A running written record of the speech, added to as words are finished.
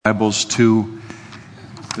Bibles to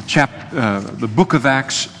the book of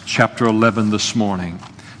Acts, chapter 11 this morning.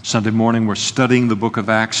 Sunday morning we're studying the book of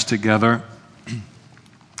Acts together,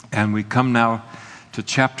 and we come now to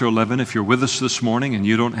chapter 11. If you're with us this morning and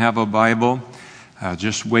you don't have a Bible,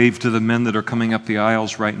 just wave to the men that are coming up the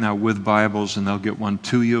aisles right now with Bibles, and they'll get one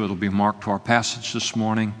to you. It'll be marked to our passage this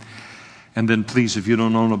morning. And then please, if you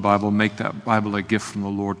don't own a Bible, make that Bible a gift from the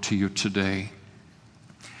Lord to you today.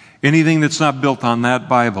 Anything that's not built on that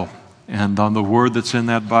Bible and on the word that's in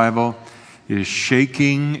that Bible is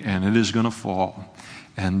shaking, and it is going to fall.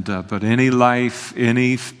 But any life,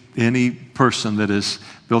 any person that has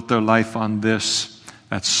built their life on this,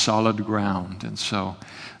 that's solid ground. And so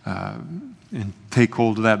take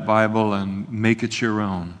hold of that Bible and make it your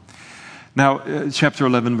own. Now, chapter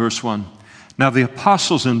 11, verse 1. Now the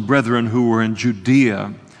apostles and brethren who were in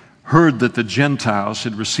Judea heard that the Gentiles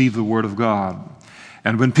had received the word of God.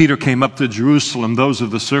 And when Peter came up to Jerusalem, those of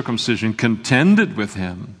the circumcision contended with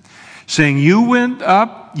him, saying, You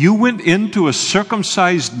went into a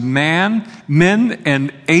circumcised men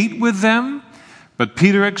and ate with them? But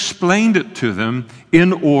Peter explained it to them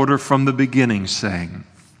in order from the beginning, saying,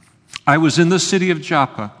 I was in the city of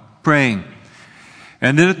Joppa praying,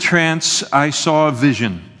 and in a trance I saw a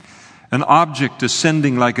vision, an object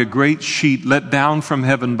descending like a great sheet let down from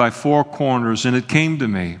heaven by four corners, and it came to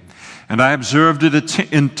me. And I observed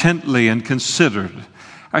it intently and considered.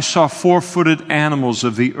 I saw four-footed animals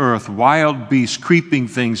of the earth, wild beasts, creeping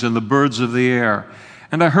things, and the birds of the air.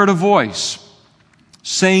 And I heard a voice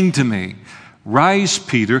saying to me, Rise,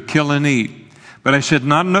 Peter, kill and eat. But I said,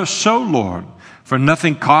 Not so, Lord, for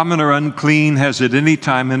nothing common or unclean has at any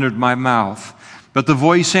time entered my mouth. But the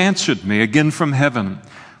voice answered me again from heaven,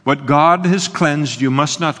 What God has cleansed you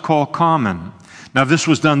must not call common. Now this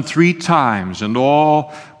was done 3 times, and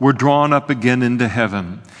all were drawn up again into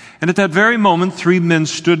heaven. And at that very moment 3 men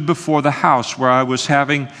stood before the house where I was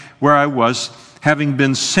having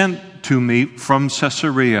been sent to me from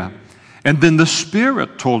Caesarea. And then the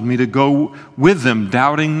Spirit told me to go with them,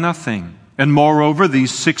 doubting nothing. And moreover,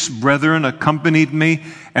 these 6 brethren accompanied me,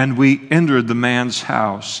 and we entered the man's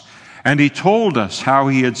house. And he told us how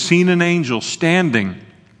he had seen an angel standing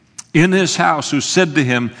in his house, who said to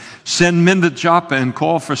him, Send men to Joppa and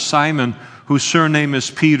call for Simon, whose surname is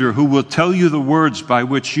Peter, who will tell you the words by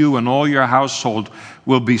which you and all your household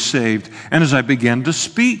will be saved. And as I began to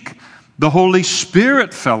speak, the Holy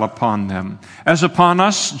Spirit fell upon them, as upon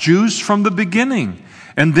us Jews from the beginning.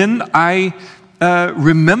 And then I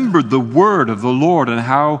remembered the word of the Lord and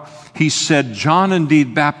how he said, John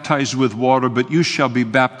indeed baptized with water, but you shall be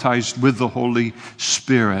baptized with the Holy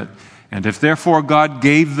Spirit. And if therefore God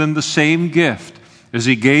gave them the same gift as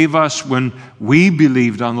he gave us when we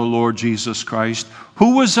believed on the Lord Jesus Christ,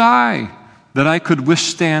 who was I that I could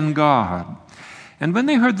withstand God? And when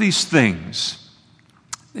they heard these things,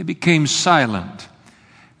 they became silent.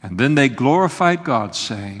 And then they glorified God,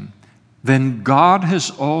 saying, Then God has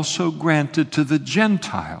also granted to the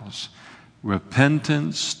Gentiles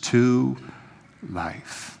repentance to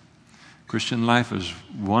life. Christian life is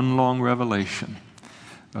one long revelation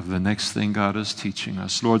of the next thing God is teaching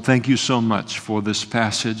us. Lord, thank you so much for this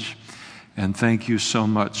passage, and thank you so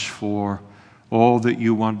much for all that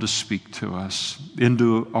you want to speak to us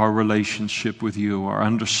into our relationship with you, our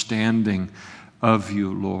understanding of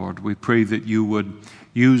you, Lord. We pray that you would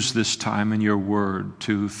use this time in your word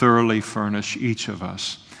to thoroughly furnish each of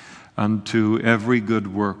us unto every good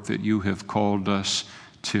work that you have called us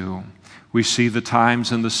to. We see the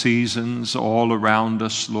times and the seasons all around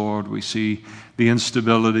us, Lord. We see the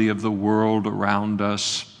instability of the world around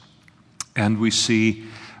us. And we see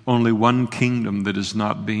only one kingdom that is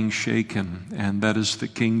not being shaken, and that is the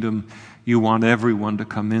kingdom you want everyone to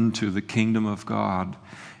come into, the kingdom of God.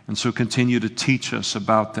 And so continue to teach us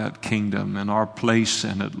about that kingdom and our place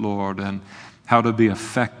in it, Lord, and how to be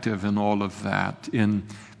effective in all of that, in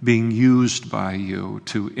being used by you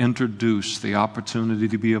to introduce the opportunity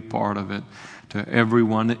to be a part of it to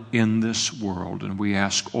everyone in this world. And we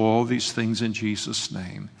ask all these things in Jesus'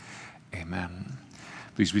 name. Amen.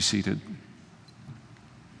 Please be seated.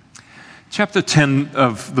 Chapter 10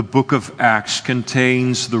 of the book of Acts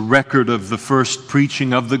contains the record of the first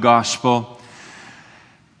preaching of the gospel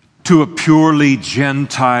to a purely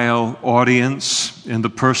Gentile audience in the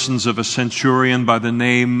persons of a centurion by the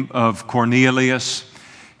name of Cornelius,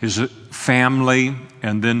 his family,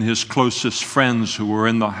 and then his closest friends who were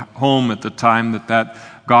in the home at the time that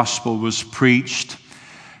gospel was preached.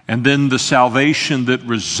 And then the salvation that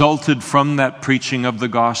resulted from that preaching of the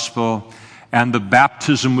gospel and the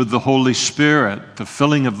baptism with the Holy Spirit, the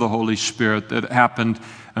filling of the Holy Spirit that happened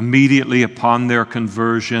immediately upon their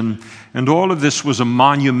conversion, And all of this was a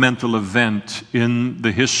monumental event in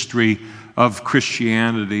the history of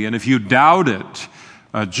Christianity. And if you doubt it,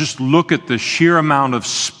 just look at the sheer amount of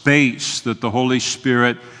space that the Holy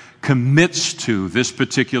Spirit commits to this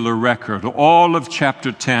particular record. All of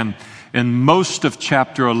chapter 10 and most of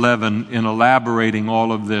chapter 11 in elaborating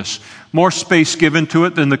all of this. More space given to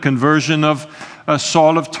it than the conversion of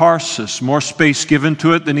Saul of Tarsus. More space given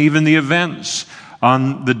to it than even the events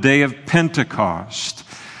on the day of Pentecost.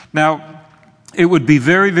 Now, it would be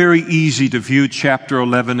very, very easy to view chapter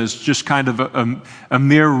 11 as just kind of a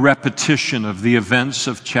mere repetition of the events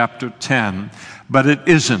of chapter 10, but it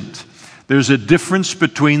isn't. There's a difference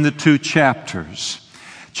between the two chapters.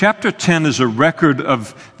 Chapter 10 is a record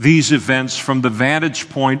of these events from the vantage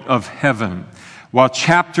point of heaven, while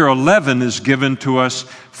chapter 11 is given to us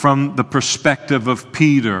from the perspective of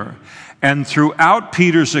Peter. And throughout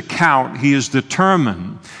Peter's account, he is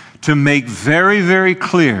determined to make very, very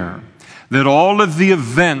clear that all of the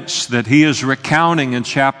events that he is recounting in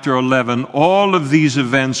chapter 11, all of these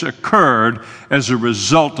events occurred as a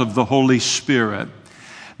result of the Holy Spirit.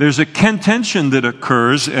 There's a contention that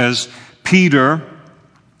occurs as Peter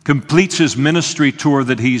completes his ministry tour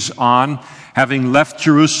that he's on. Having left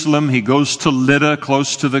Jerusalem, he goes to Lydda,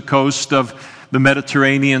 close to the coast of the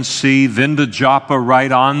Mediterranean Sea, then to Joppa,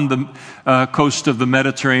 right on the coast of the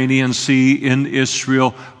Mediterranean Sea in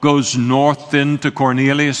Israel, goes north then to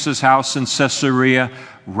Cornelius' house in Caesarea,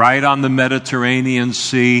 right on the Mediterranean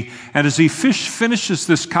Sea. And as he finishes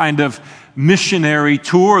this kind of missionary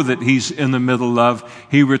tour that he's in the middle of,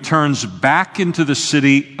 he returns back into the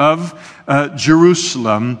city of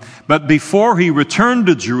Jerusalem. But before he returned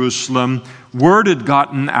to Jerusalem, word had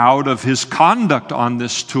gotten out of his conduct on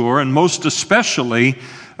this tour, and most especially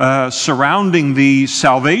surrounding the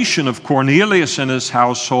salvation of Cornelius and his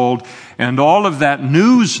household, and all of that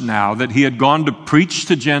news now that he had gone to preach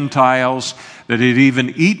to Gentiles, that he had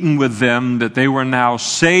even eaten with them, that they were now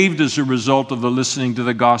saved as a result of the listening to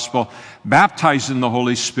the gospel, baptized in the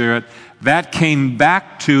Holy Spirit. That came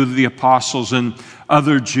back to the apostles and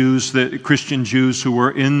other Jews, the Christian Jews who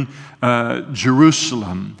were in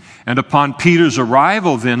Jerusalem. And upon Peter's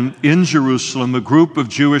arrival then in Jerusalem, a group of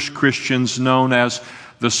Jewish Christians known as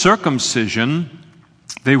the circumcision,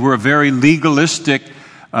 they were a very legalistic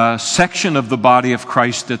section of the body of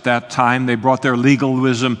Christ at that time. They brought their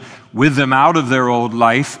legalism with them out of their old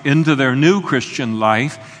life into their new Christian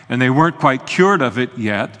life, and they weren't quite cured of it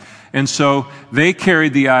yet. And so they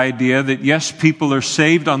carried the idea that, yes, people are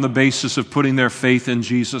saved on the basis of putting their faith in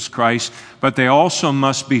Jesus Christ, but they also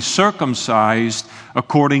must be circumcised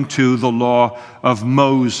according to the law of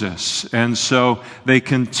Moses. And so they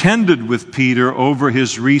contended with Peter over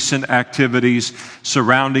his recent activities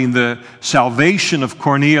surrounding the salvation of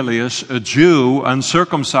Cornelius, a Jew,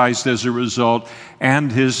 uncircumcised as a result, and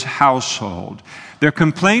his household. Their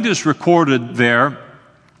complaint is recorded there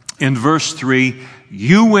in verse 3,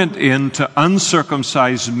 "You went in to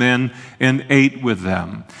uncircumcised men and ate with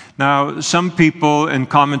them." Now, some people and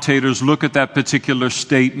commentators look at that particular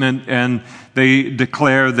statement and they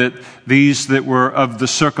declare that these that were of the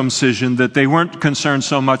circumcision, that they weren't concerned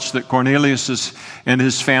so much that Cornelius and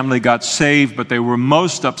his family got saved, but they were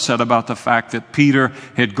most upset about the fact that Peter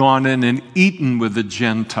had gone in and eaten with the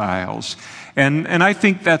Gentiles. And I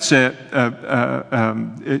think that's to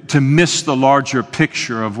miss the larger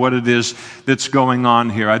picture of what it is that's going on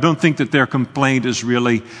here. I don't think that their complaint is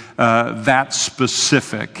really that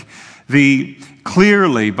specific.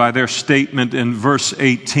 Clearly, by their statement in verse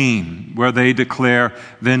 18, where they declare,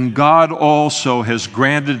 "Then God also has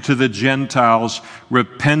granted to the Gentiles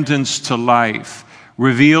repentance to life,"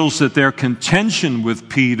 reveals that their contention with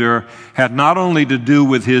Peter had not only to do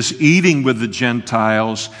with his eating with the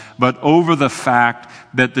Gentiles, but over the fact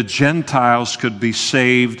that the Gentiles could be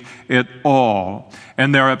saved at all.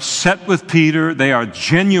 And they're upset with Peter. They are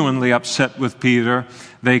genuinely upset with Peter.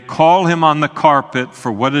 They call him on the carpet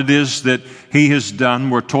for what it is that he has done.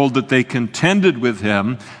 We're told that they contended with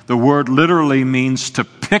him. The word literally means to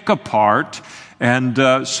pick apart. And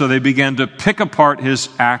so they began to pick apart his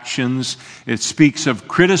actions. It speaks of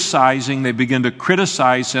criticizing. They begin to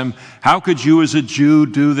criticize him. How could you as a Jew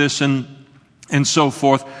do this? And so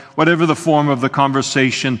forth, whatever the form of the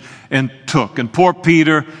conversation took. And poor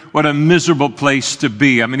Peter, what a miserable place to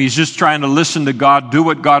be. I mean, he's just trying to listen to God, do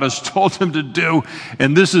what God has told him to do,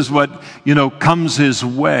 and this is what, comes his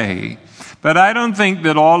way. But I don't think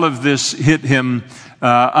that all of this hit him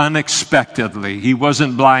unexpectedly. He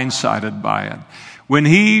wasn't blindsided by it. When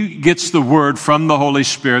he gets the word from the Holy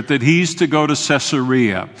Spirit that he's to go to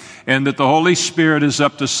Caesarea and that the Holy Spirit is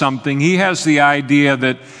up to something, he has the idea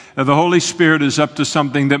that the Holy Spirit is up to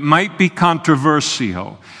something that might be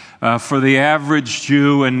controversial. for the average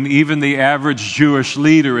Jew and even the average Jewish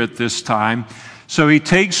leader at this time. So he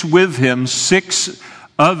takes with him 6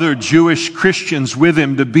 other Jewish Christians with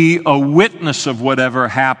him to be a witness of whatever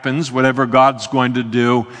happens, whatever God's going to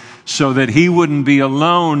do, so that he wouldn't be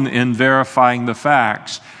alone in verifying the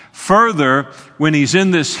facts. Further, when he's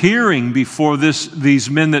in this hearing before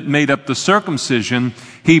these men that made up the circumcision,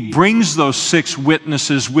 he brings those 6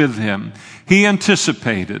 witnesses with him. He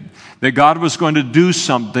anticipated that God was going to do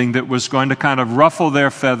something that was going to kind of ruffle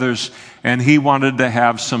their feathers, and he wanted to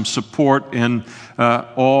have some support in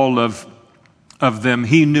all of them.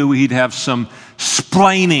 He knew he'd have some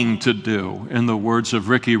splaining to do, in the words of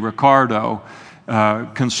Ricky Ricardo,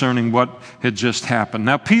 concerning what had just happened.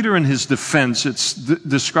 Now, Peter, in his defense, it's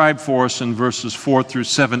described for us in verses 4 through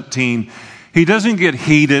 17. He doesn't get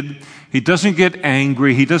heated. He doesn't get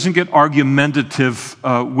angry. He doesn't get argumentative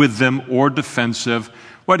with them or defensive.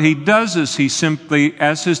 What he does is he simply,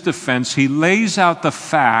 as his defense, he lays out the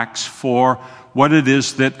facts for what it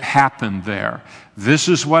is that happened there. This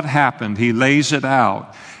is what happened. He lays it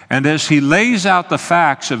out. And as he lays out the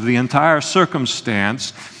facts of the entire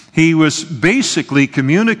circumstance, he was basically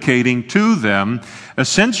communicating to them,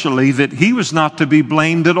 essentially, that he was not to be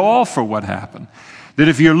blamed at all for what happened. That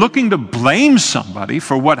if you're looking to blame somebody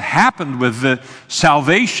for what happened with the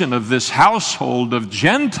salvation of this household of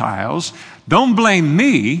Gentiles, don't blame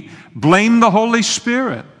me, blame the Holy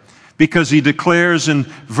Spirit. Because he declares in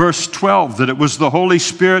verse 12 that it was the Holy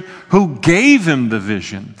Spirit who gave him the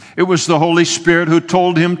vision. It was the Holy Spirit who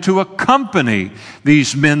told him to accompany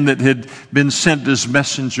these men that had been sent as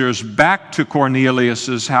messengers back to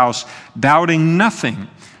Cornelius' house, doubting nothing.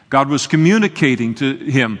 God was communicating to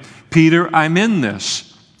him, Peter, I'm in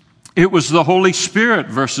this. It was the Holy Spirit,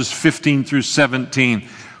 verses 15 through 17,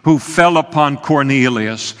 who fell upon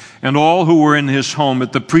Cornelius and all who were in his home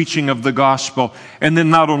at the preaching of the gospel, and then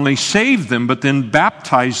not only saved them, but then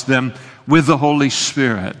baptized them with the Holy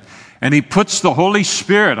Spirit. And he puts the Holy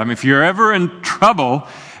Spirit, if you're ever in trouble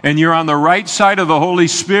and you're on the right side of the Holy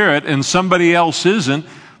Spirit and somebody else isn't,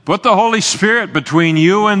 put the Holy Spirit between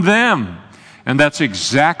you and them. And that's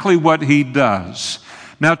exactly what he does.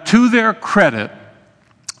 Now, to their credit,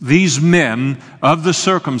 these men of the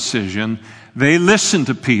circumcision, they listened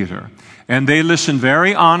to Peter, and they listened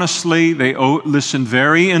very honestly, they listened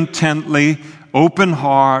very intently, open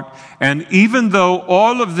heart, and even though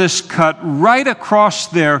all of this cut right across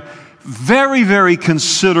their very, very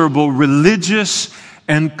considerable religious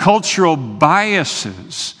and cultural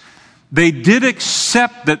biases, they did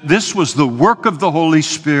accept that this was the work of the Holy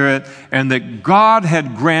Spirit and that God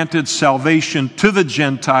had granted salvation to the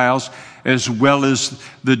Gentiles as well as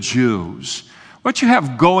the Jews. What you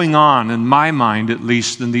have going on, in my mind at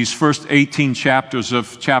least, in these first 18 chapters of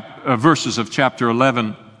verses of chapter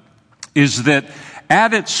 11, is that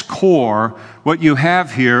at its core, what you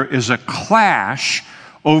have here is a clash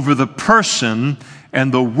over the person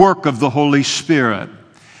and the work of the Holy Spirit.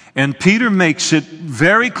 And Peter makes it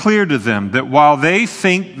very clear to them that while they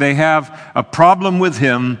think they have a problem with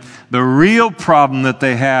him, the real problem that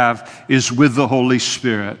they have is with the Holy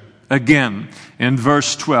Spirit. Again, in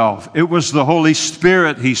verse 12, it was the Holy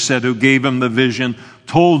Spirit, he said, who gave him the vision,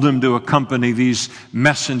 told him to accompany these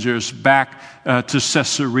messengers back to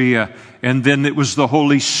Caesarea. And then it was the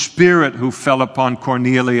Holy Spirit who fell upon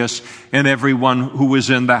Cornelius and everyone who was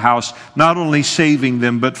in the house, not only saving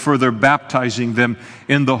them, but further baptizing them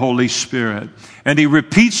in the Holy Spirit. And he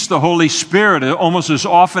repeats the Holy Spirit almost as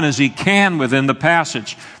often as he can within the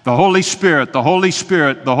passage. The Holy Spirit, the Holy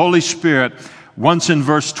Spirit, the Holy Spirit. Once in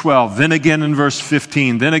verse 12, then again in verse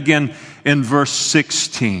 15, then again in verse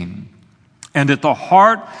 16. And at the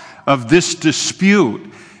heart of this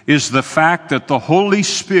dispute is the fact that the Holy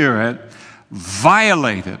Spirit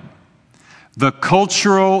violated the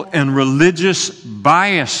cultural and religious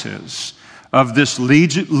biases of this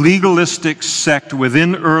legalistic sect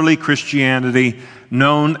within early Christianity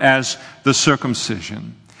known as the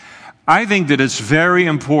circumcision. I think that it's very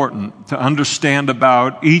important to understand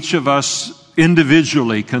about each of us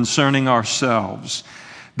individually concerning ourselves,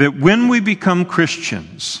 that when we become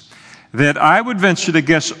Christians, that I would venture to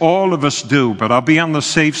guess all of us do, but I'll be on the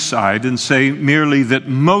safe side and say merely that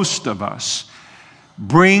most of us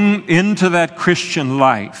bring into that Christian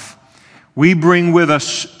life, we bring with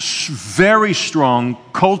us very strong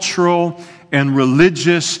cultural and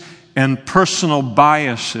religious and personal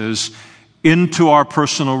biases into our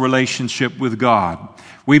personal relationship with God.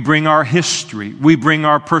 We bring our history. We bring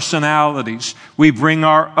our personalities. We bring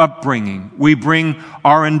our upbringing. We bring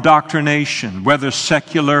our indoctrination, whether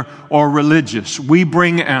secular or religious. We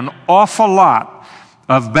bring an awful lot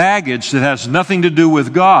of baggage that has nothing to do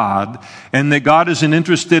with God and that God isn't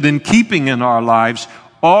interested in keeping in our lives,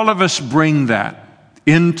 all of us bring that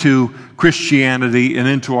into Christianity and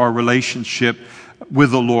into our relationship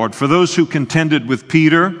with the Lord. For those who contended with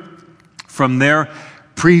Peter from their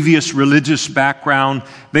previous religious background,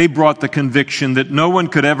 they brought the conviction that no one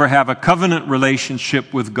could ever have a covenant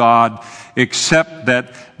relationship with God except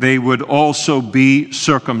that they would also be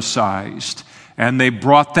circumcised. And they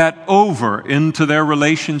brought that over into their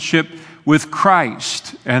relationship with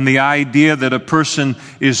Christ and the idea that a person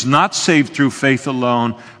is not saved through faith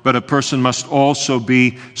alone, but a person must also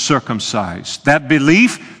be circumcised. That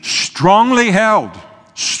belief strongly held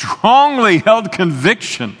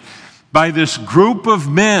conviction by this group of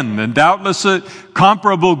men, and doubtless a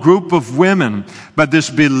comparable group of women. But this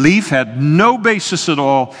belief had no basis at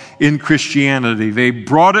all in Christianity. They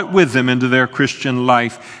brought it with them into their Christian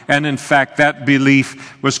life. And in fact, that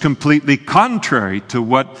belief was completely contrary to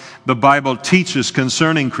what the Bible teaches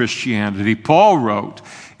concerning Christianity. Paul wrote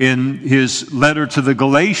in his letter to the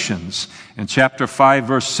Galatians, in chapter 5,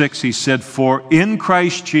 verse 6, he said, "For in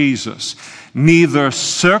Christ Jesus, neither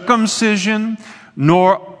circumcision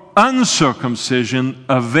nor uncircumcision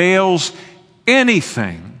avails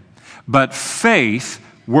anything, but faith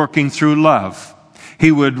working through love."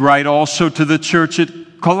 He would write also to the church at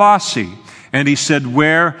Colossae, and he said,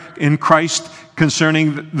 where in Christ,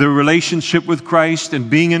 concerning the relationship with Christ and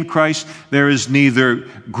being in Christ, there is neither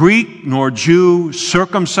Greek nor Jew,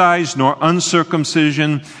 circumcised nor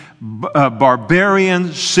uncircumcision,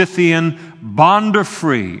 barbarian, Scythian, bond or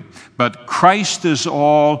free, but Christ is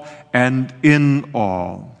all and in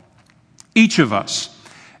all. Each of us,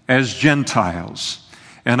 as Gentiles,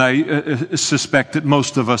 and I suspect that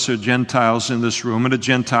most of us are Gentiles in this room, and a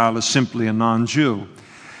Gentile is simply a non-Jew.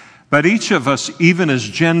 But each of us, even as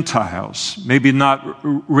Gentiles, maybe not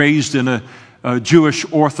raised in a Jewish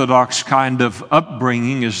Orthodox kind of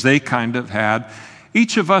upbringing as they kind of had,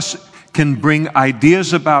 each of us can bring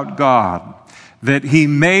ideas about God that He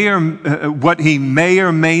may or what He may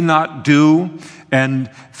or may not do, and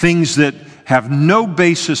things that have no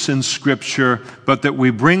basis in Scripture, but that we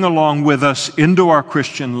bring along with us into our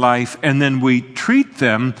Christian life, and then we treat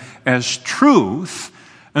them as truth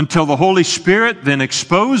until the Holy Spirit then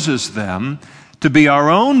exposes them to be our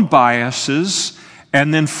own biases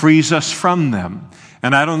and then frees us from them.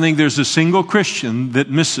 And I don't think there's a single Christian that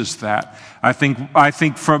misses that. I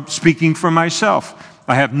think from speaking for myself,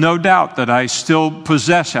 I have no doubt that I still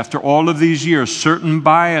possess, after all of these years, certain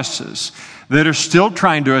biases that are still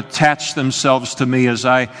trying to attach themselves to me as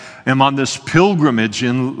I am on this pilgrimage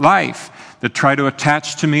in life, that try to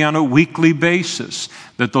attach to me on a weekly basis,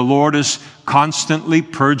 that the Lord is constantly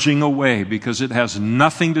purging away, because it has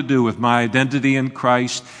nothing to do with my identity in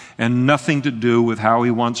Christ and nothing to do with how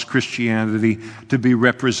He wants Christianity to be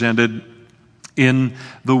represented in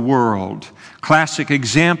the world. Classic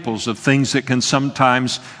examples of things that can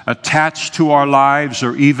sometimes attach to our lives,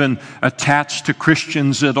 or even attach to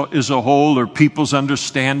Christians as a whole, or people's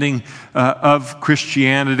understanding of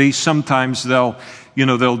Christianity. Sometimes they'll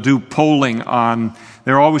do polling on,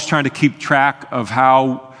 they're always trying to keep track of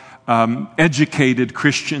how educated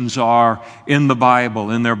Christians are in the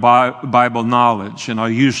Bible, in their Bible knowledge. And I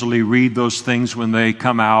usually read those things when they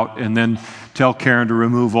come out, and then tell Karen to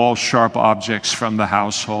remove all sharp objects from the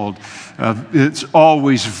household. It's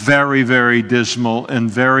always very, very dismal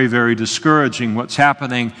and very, very discouraging what's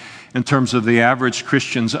happening in terms of the average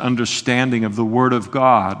Christian's understanding of the Word of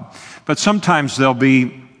God. But sometimes there'll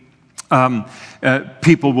be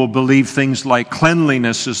people will believe things like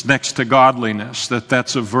cleanliness is next to godliness,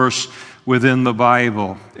 that's a verse within the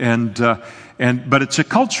Bible, but it's a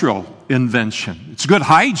cultural invention. It's good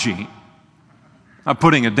hygiene. I'm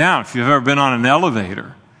putting it down. If you've ever been on an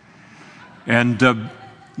elevator and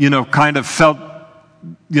kind of felt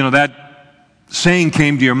that saying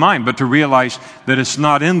came to your mind, but to realize that it's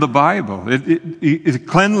not in the Bible.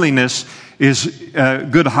 Cleanliness is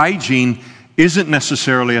good hygiene isn't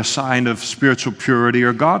necessarily a sign of spiritual purity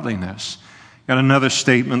or godliness. Got another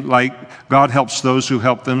statement like, God helps those who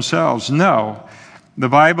help themselves. No. The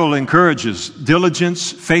Bible encourages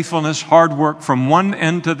diligence, faithfulness, hard work from one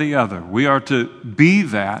end to the other. We are to be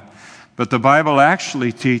that. But the Bible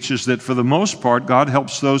actually teaches that for the most part, God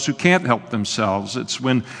helps those who can't help themselves. It's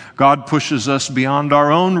when God pushes us beyond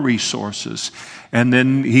our own resources, and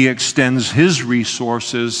then He extends His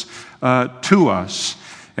resources to us.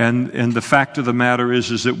 And the fact of the matter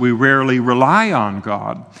is that we rarely rely on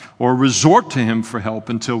God or resort to Him for help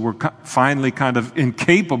until we're finally kind of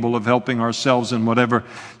incapable of helping ourselves in whatever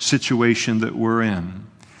situation that we're in.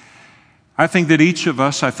 I think that each of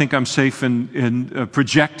us, I think I'm safe in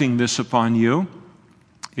projecting this upon you,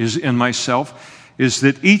 in myself, is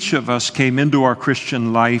that each of us came into our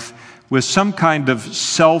Christian life with some kind of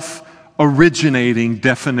self-originating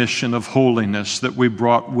definition of holiness that we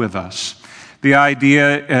brought with us. The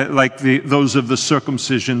idea, like those of the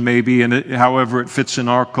circumcision maybe, and however it fits in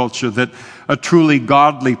our culture, that a truly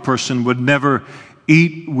godly person would never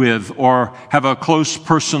eat with or have a close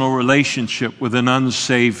personal relationship with an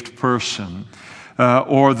unsaved person.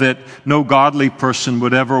 Or that no godly person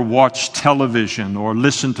would ever watch television or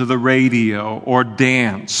listen to the radio or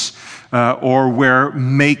dance or wear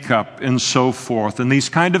makeup and so forth. And these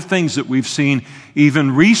kind of things that we've seen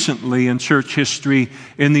even recently in church history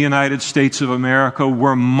in the United States of America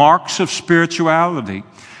were marks of spirituality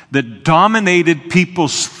that dominated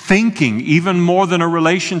people's thinking even more than a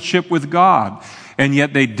relationship with God. And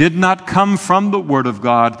yet they did not come from the Word of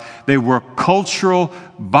God. They were cultural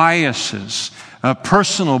biases,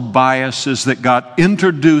 personal biases that got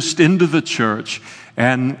introduced into the church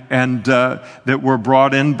and that were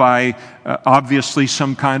brought in by obviously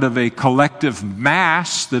some kind of a collective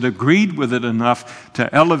mass that agreed with it enough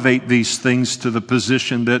to elevate these things to the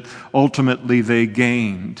position that ultimately they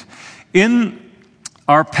gained. In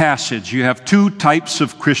our passage, you have two types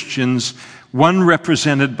of Christians, one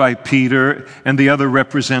represented by Peter and the other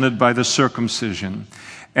represented by the circumcision,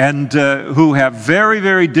 and who have very,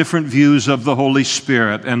 very different views of the Holy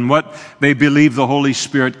Spirit and what they believe the Holy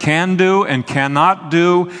Spirit can do and cannot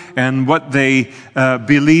do, and what they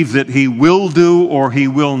believe that He will do or He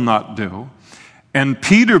will not do. And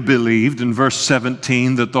Peter believed in verse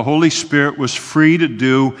 17 that the Holy Spirit was free to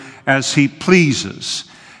do as He pleases,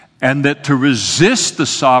 and that to resist the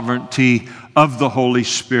sovereignty of the Holy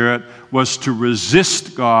Spirit was to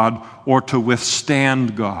resist God or to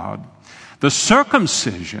withstand God. The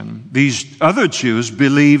circumcision, these other Jews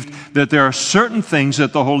believed that there are certain things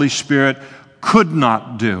that the Holy Spirit could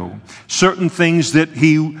not do, certain things that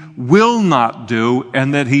He will not do,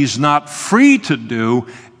 and that He's not free to do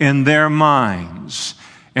in their minds.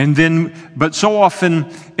 But so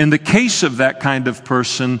often, in the case of that kind of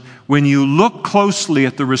person, when you look closely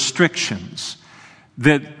at the restrictions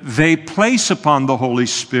that they place upon the Holy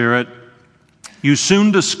Spirit, you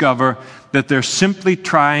soon discover that they're simply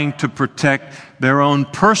trying to protect their own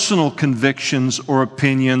personal convictions or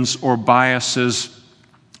opinions or biases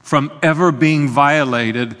from ever being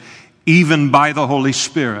violated, even by the Holy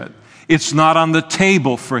Spirit. It's not on the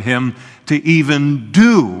table for Him to even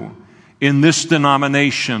do in this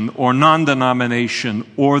denomination or non-denomination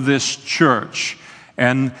or this church.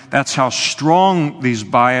 And that's how strong these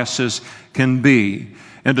biases can be.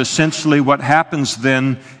 And essentially what happens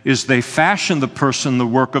then is they fashion the person, the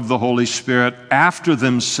work of the Holy Spirit, after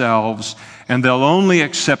themselves, and they'll only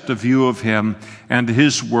accept a view of Him and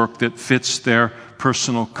His work that fits their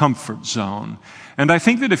personal comfort zone. And I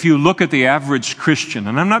think that if you look at the average Christian,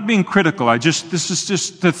 and I'm not being critical, this is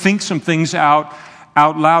just to think some things out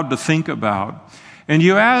loud to think about. And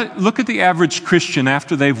you look at the average Christian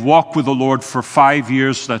after they've walked with the Lord for 5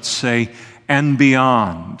 years, let's say, and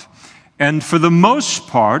beyond. And for the most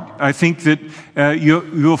part, I think that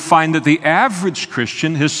you'll find that the average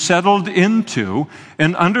Christian has settled into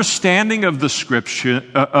an understanding of the Scripture,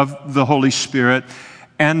 of the Holy Spirit,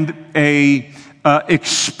 and a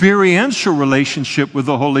experiential relationship with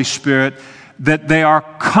the Holy Spirit that they are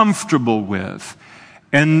comfortable with.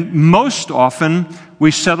 And most often,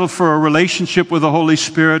 we settle for a relationship with the Holy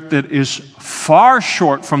Spirit that is far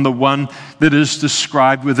short from the one that is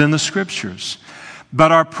described within the Scriptures.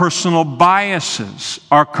 But our personal biases,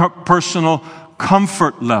 our personal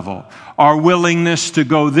comfort level, our willingness to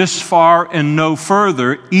go this far and no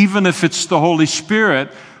further, even if it's the Holy Spirit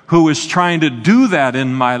who is trying to do that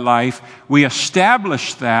in my life, we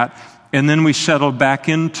establish that and then we settle back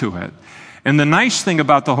into it. And the nice thing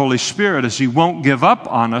about the Holy Spirit is He won't give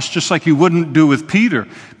up on us, just like He wouldn't do with Peter.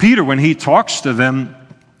 Peter, when he talks to them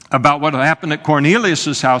about what happened at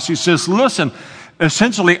Cornelius' house, he says, listen,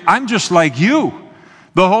 essentially, I'm just like you.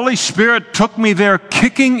 The Holy Spirit took me there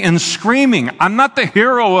kicking and screaming. I'm not the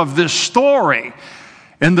hero of this story.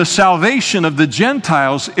 And the salvation of the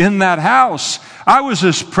Gentiles in that house, I was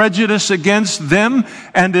as prejudiced against them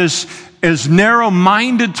and as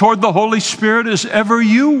narrow-minded toward the Holy Spirit as ever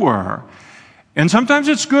you were. And sometimes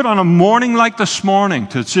it's good on a morning like this morning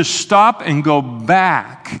to just stop and go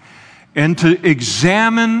back and to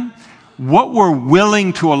examine what we're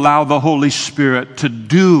willing to allow the Holy Spirit to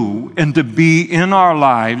do and to be in our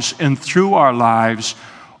lives and through our lives,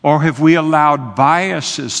 or have we allowed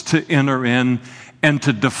biases to enter in and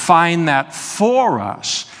to define that for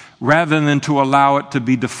us rather than to allow it to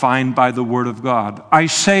be defined by the Word of God? I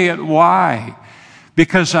say it why?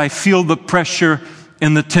 Because I feel the pressure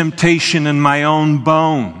in the temptation in my own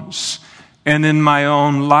bones and in my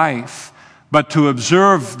own life, but to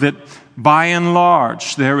observe that by and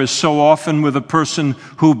large, there is so often with a person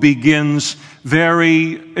who begins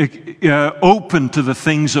very open to the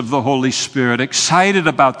things of the Holy Spirit, excited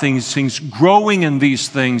about things, growing in these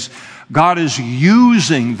things, God is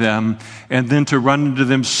using them, and then to run into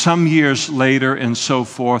them some years later and so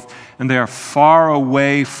forth, and they are far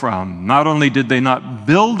away from. Not only did they not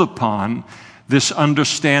build upon this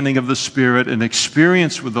understanding of the Spirit and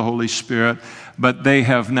experience with the Holy Spirit, but they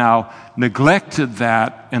have now neglected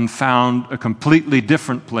that and found a completely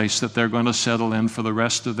different place that they're going to settle in for the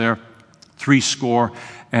rest of their 70.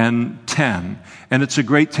 And it's a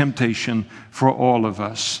great temptation for all of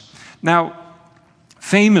us. Now,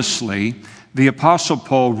 famously, the Apostle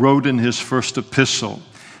Paul wrote in his first epistle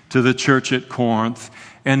to the church at Corinth,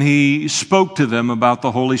 and he spoke to them about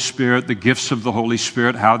the Holy Spirit, the gifts of the Holy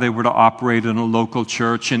Spirit, how they were to operate in a local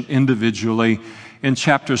church and individually, in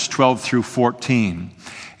chapters 12 through 14.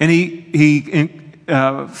 And he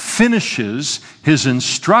finishes his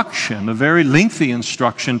instruction, a very lengthy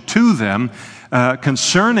instruction to them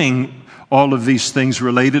concerning all of these things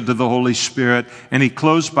related to the Holy Spirit. And he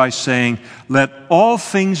closed by saying, "Let all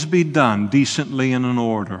things be done decently and in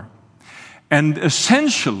order." And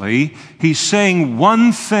essentially, he's saying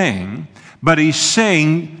one thing, but he's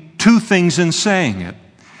saying two things in saying it.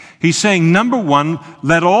 He's saying, number one,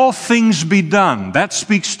 let all things be done. That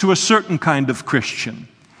speaks to a certain kind of Christian.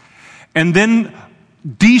 And then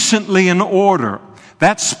decently in order.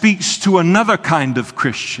 That speaks to another kind of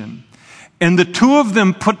Christian. And the two of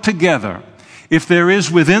them put together, if there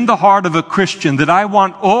is within the heart of a Christian that I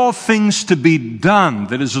want all things to be done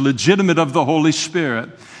that is legitimate of the Holy Spirit,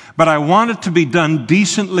 but I want it to be done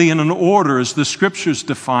decently and in order as the Scriptures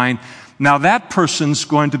define, now that person's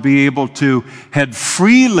going to be able to head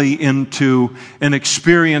freely into an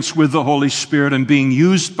experience with the Holy Spirit and being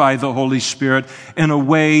used by the Holy Spirit in a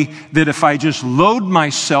way that if I just load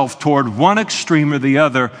myself toward one extreme or the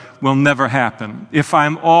other will never happen. If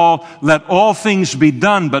let all things be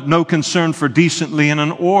done, but no concern for decently and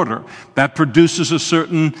in order, that produces a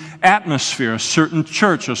certain atmosphere, a certain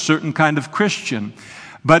church, a certain kind of Christian.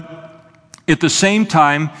 But at the same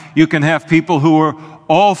time, you can have people who are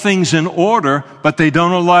all things in order, but they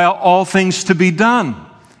don't allow all things to be done,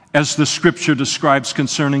 as the Scripture describes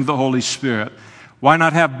concerning the Holy Spirit. Why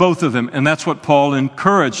not have both of them? And that's what Paul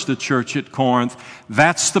encouraged the church at Corinth.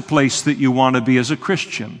 That's the place that you want to be as a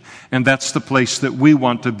Christian. And that's the place that we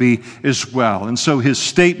want to be as well. And so his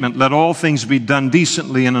statement, let all things be done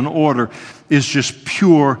decently and in order, is just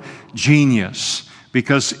pure genius,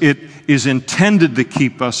 because it is intended to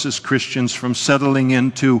keep us as Christians from settling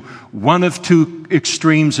into one of two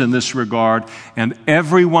extremes in this regard. And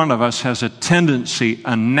every one of us has a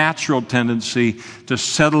natural tendency to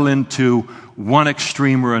settle into one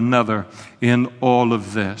extreme or another in all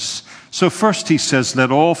of this. So first he says,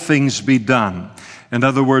 let all things be done. In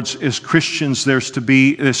other words, as Christians, there's to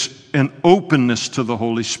be an openness to the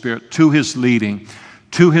Holy Spirit, to His leading,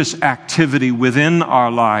 to His activity within our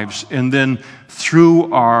lives, and then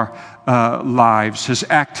through our lives, His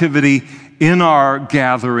activity in our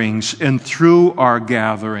gatherings and through our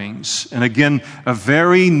gatherings. And again, a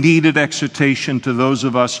very needed exhortation to those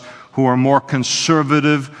of us who are more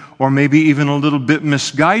conservative or maybe even a little bit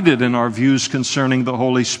misguided in our views concerning the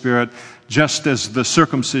Holy Spirit, just as the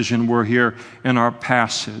circumcision were here in our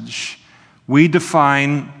passage. We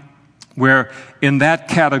define where in that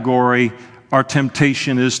category our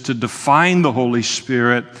temptation is to define the Holy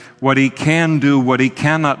Spirit, what He can do, what He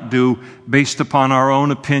cannot do, based upon our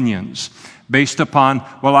own opinions. Based upon,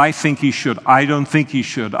 well, I think He should, I don't think He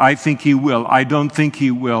should, I think He will, I don't think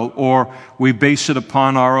He will. Or we base it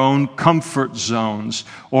upon our own comfort zones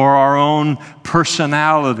or our own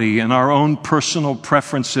personality and our own personal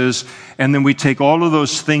preferences. And then we take all of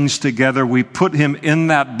those things together. We put Him in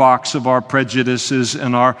that box of our prejudices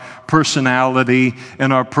and our personality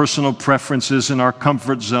and our personal preferences and our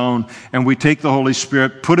comfort zone. And we take the Holy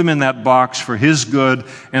Spirit, put Him in that box for His good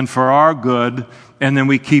and for our good. And then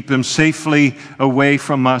we keep Him safely away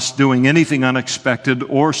from us doing anything unexpected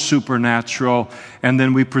or supernatural. And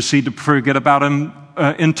then we proceed to forget about Him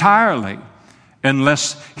entirely,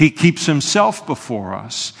 unless He keeps Himself before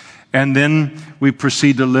us. And then we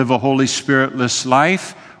proceed to live a Holy Spirit-less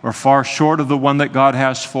life, or far short of the one that God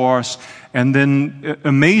has for us. And then,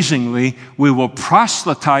 amazingly, we will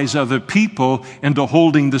proselytize other people into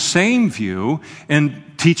holding the same view and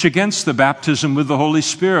teach against the baptism with the Holy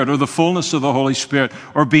Spirit or the fullness of the Holy Spirit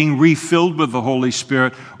or being refilled with the Holy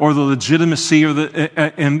Spirit or the legitimacy or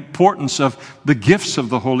the importance of the gifts of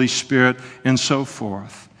the Holy Spirit and so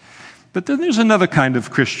forth. But then there's another kind of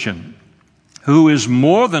Christian who is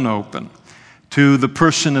more than open to the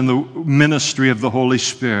person and the ministry of the Holy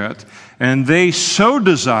Spirit. And they so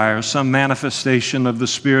desire some manifestation of the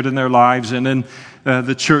Spirit in their lives and in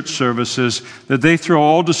the church services that they throw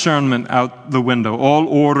all discernment out the window, all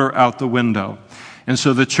order out the window. And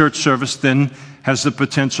so the church service then has the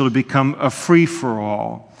potential to become a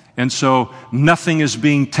free-for-all. And so nothing is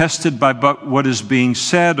being tested by but what is being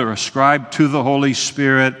said or ascribed to the Holy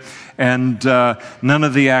Spirit, and none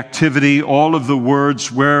of the activity, all of the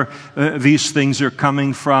words where these things are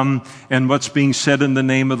coming from and what's being said in the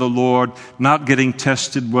name of the Lord, not getting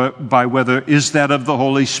tested by whether is that of the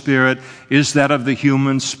Holy Spirit, is that of the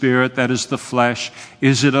human spirit, that is the flesh,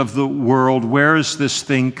 is it of the world, where is this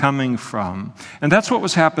thing coming from? And that's what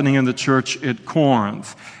was happening in the church at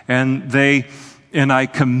Corinth. And I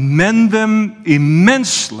commend them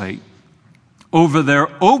immensely over their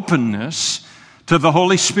openness to the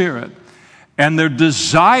Holy Spirit and their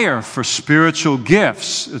desire for spiritual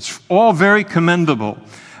gifts. It's all very commendable,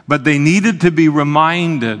 but they needed to be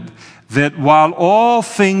reminded that while all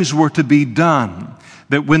things were to be done,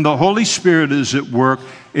 that when the Holy Spirit is at work,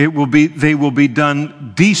 they will be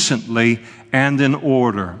done decently and in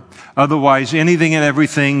order. Otherwise, anything and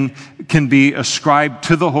everything can be ascribed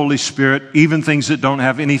to the Holy Spirit, even things that don't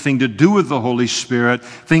have anything to do with the Holy Spirit,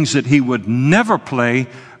 things that He would never play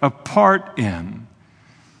a part in.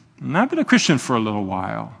 And I've been a Christian for a little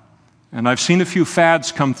while, and I've seen a few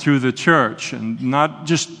fads come through the church, and not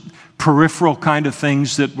just peripheral kind of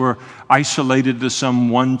things that were isolated to some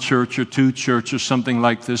one church or two church or something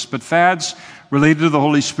like this, but fads related to the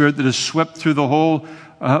Holy Spirit that has swept through the whole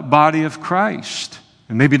body of Christ.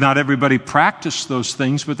 And maybe not everybody practiced those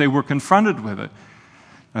things, but they were confronted with it.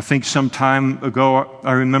 I think some time ago,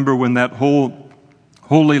 I remember when that whole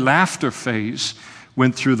holy laughter phase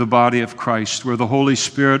went through the body of Christ, where the Holy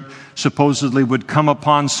Spirit supposedly would come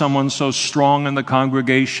upon someone so strong in the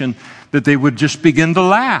congregation that they would just begin to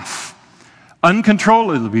laugh,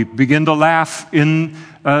 uncontrollably begin to laugh in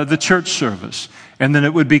the church service. And then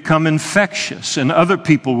it would become infectious, and other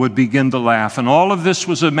people would begin to laugh. And all of this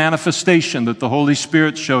was a manifestation that the Holy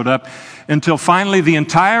Spirit showed up, until finally the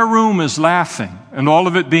entire room is laughing, and all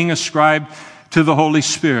of it being ascribed to the Holy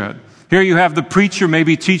Spirit. Here you have the preacher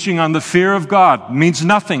maybe teaching on the fear of God. It means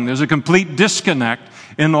nothing. There's a complete disconnect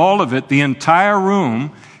in all of it. The entire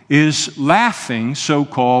room is laughing,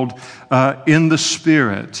 so-called, in the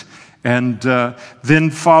Spirit. And then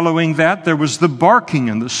following that, there was the barking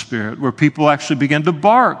in the Spirit, where people actually began to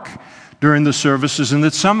bark during the services, and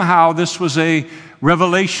that somehow this was a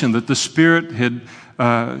revelation that the Spirit had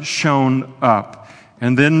shown up.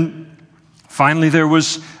 And then finally, there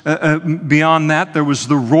was, beyond that, there was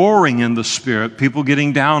the roaring in the Spirit, people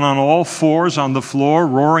getting down on all fours on the floor,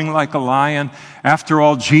 roaring like a lion. After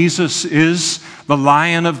all, Jesus is the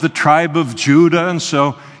Lion of the tribe of Judah, and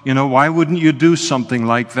so, why wouldn't you do something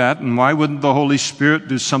like that? And why wouldn't the Holy Spirit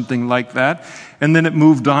do something like that? And then it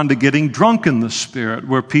moved on to getting drunk in the Spirit,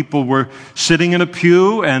 where people were sitting in a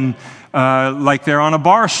pew and like they're on a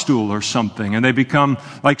bar stool or something, and they become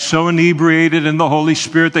like so inebriated in the Holy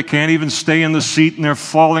Spirit they can't even stay in the seat, and they're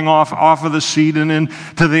falling off of the seat and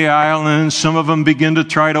into the aisle, and some of them begin to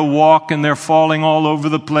try to walk, and they're falling all over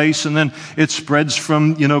the place, and then it spreads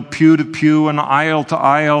from pew to pew and aisle to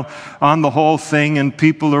aisle on the whole thing, and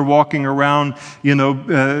people are walking around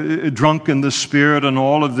drunk in the Spirit, and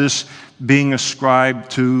all of this being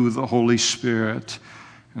ascribed to the Holy Spirit.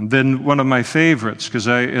 And then one of my favorites, because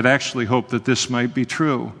I had actually hoped that this might be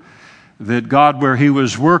true, that God, where He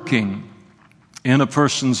was working in a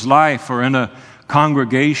person's life or in a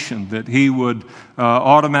congregation, that He would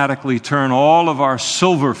automatically turn all of our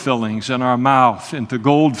silver fillings in our mouth into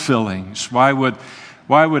gold fillings. Why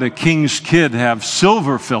would a king's kid have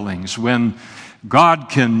silver fillings when God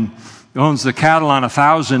owns the cattle on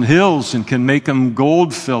 1,000 hills and can make them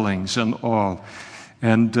gold fillings and all?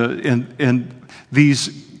 And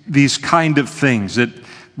these kind of things that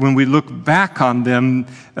when we look back on them,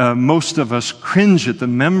 most of us cringe at the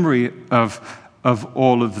memory of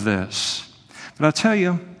all of this. But I'll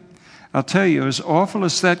tell you, as awful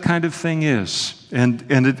as that kind of thing is, and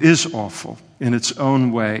it is awful in its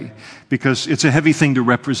own way, because it's a heavy thing to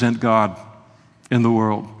represent God in the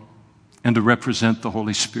world and to represent the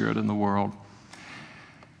Holy Spirit in the world.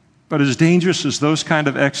 But as dangerous as those kind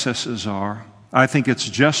of excesses are, I think it's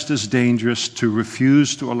just as dangerous to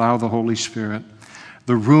refuse to allow the Holy Spirit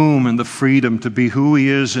the room and the freedom to be who He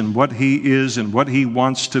is and what He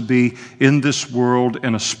wants to be in this world,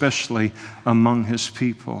 and especially among His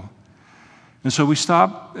people. And so we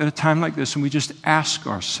stop at a time like this and we just ask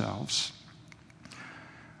ourselves,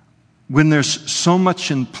 when there's so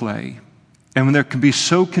much in play, and when there can be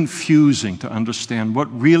so confusing to understand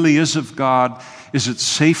what really is of God, is it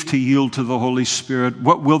safe to yield to the Holy Spirit?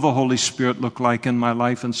 What will the Holy Spirit look like in my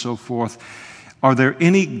life, and so forth? Are there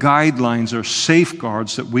any guidelines or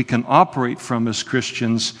safeguards that we can operate from as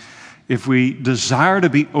Christians if we desire to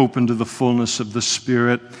be open to the fullness of the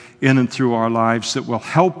Spirit in and through our lives, that will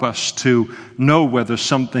help us to know whether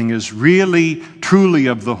something is really, truly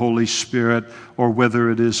of the Holy Spirit or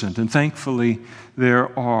whether it isn't? And thankfully,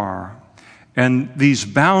 there are. And these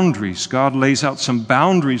boundaries, God lays out some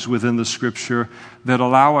boundaries within the Scripture that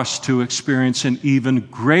allow us to experience an even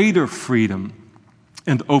greater freedom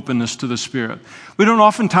and openness to the Spirit. We don't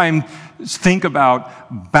oftentimes think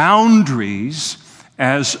about boundaries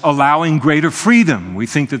as allowing greater freedom. We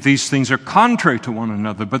think that these things are contrary to one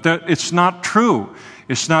another, but it's not true.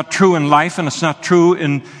 It's not true in life, and it's not true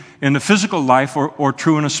in the physical life or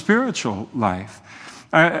true in a spiritual life.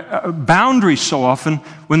 Boundaries, so often,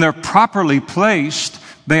 when they're properly placed,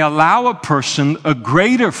 they allow a person a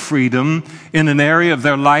greater freedom in an area of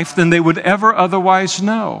their life than they would ever otherwise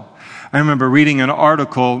know. I remember reading an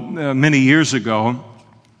article many years ago,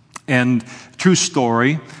 and true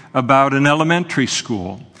story, about an elementary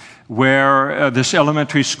school where this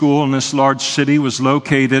elementary school in this large city was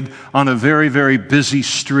located on a very, very busy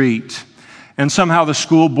street. And somehow the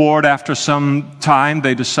school board, after some time,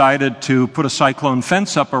 they decided to put a cyclone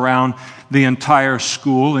fence up around the entire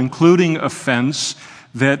school, including a fence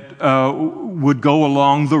that would go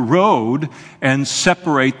along the road and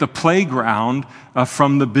separate the playground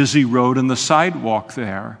from the busy road and the sidewalk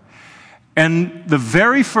there. And the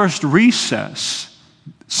very first recess,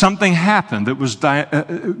 something happened that was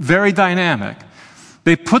very dynamic.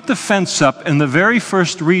 They put the fence up. In the very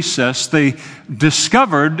first recess, they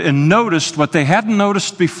discovered and noticed what they hadn't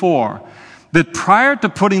noticed before, that prior to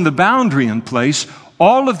putting the boundary in place,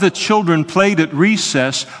 all of the children played at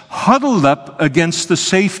recess huddled up against the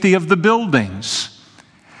safety of the buildings.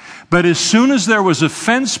 But as soon as there was a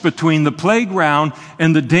fence between the playground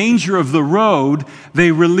and the danger of the road,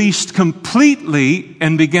 they released completely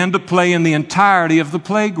and began to play in the entirety of the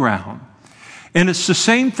playground. And it's the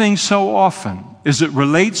same thing so often as it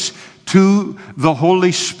relates to the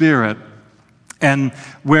Holy Spirit, and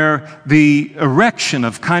where the erection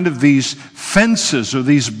of kind of these fences or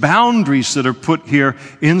these boundaries that are put here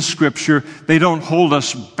in Scripture, they don't hold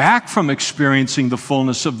us back from experiencing the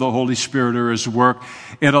fullness of the Holy Spirit or His work.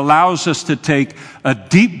 It allows us to take a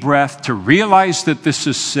deep breath, to realize that this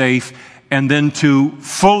is safe, and then to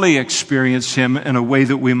fully experience Him in a way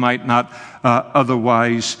that we might not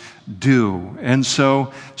otherwise do. And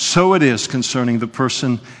so it is concerning the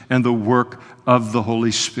person and the work of the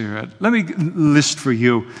Holy Spirit. Let me list for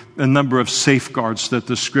you a number of safeguards that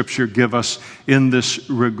the Scripture give us in this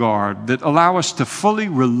regard that allow us to fully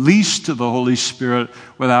release to the Holy Spirit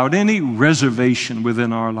without any reservation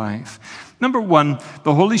within our life. Number one,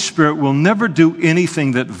 the Holy Spirit will never do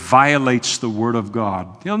anything that violates the Word of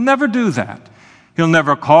God. He'll never do that. He'll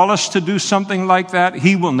never call us to do something like that.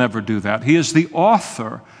 He will never do that. He is the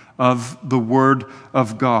author of the Word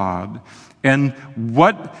of God. And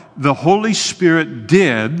what the Holy Spirit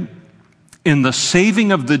did in the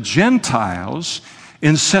saving of the Gentiles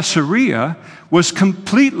in Caesarea was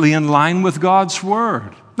completely in line with God's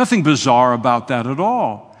Word. Nothing bizarre about that at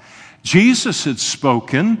all. Jesus had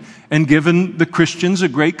spoken and given the Christians a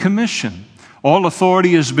great commission. All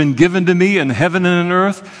authority has been given to me in heaven and in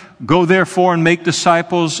earth. Go therefore and make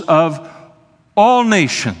disciples of all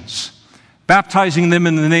nations, baptizing them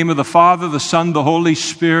in the name of the Father, the Son, the Holy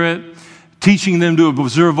Spirit, teaching them to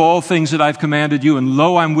observe all things that I've commanded you, and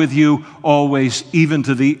lo, I'm with you always, even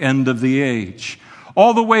to the end of the age.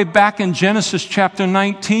 All the way back in Genesis chapter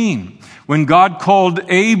 19, when God called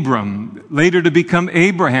Abram, later to become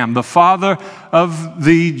Abraham, the father of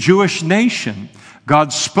the Jewish nation,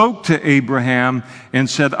 God spoke to Abraham and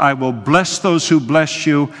said, I will bless those who bless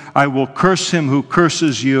you, I will curse him who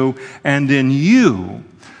curses you, and in you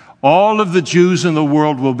all of the Jews in the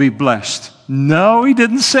world will be blessed. No, he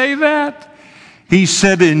didn't say that. He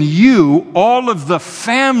said, in you, all of the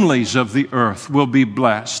families of the earth will be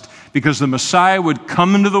blessed, because the Messiah would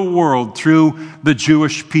come into the world through the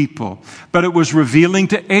Jewish people. But it was revealing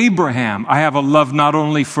to Abraham, I have a love not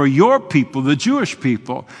only for your people, the Jewish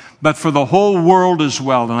people, but for the whole world as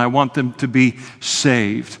well, and I want them to be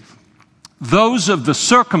saved. Those of the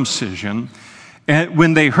circumcision,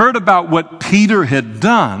 when they heard about what Peter had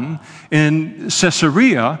done in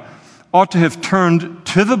Caesarea, ought to have turned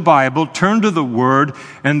to the Bible, turned to the Word,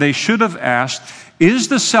 and they should have asked, is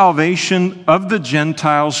the salvation of the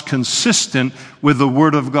Gentiles consistent with the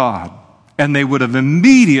Word of God? and they would have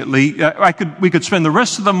immediately, we could spend the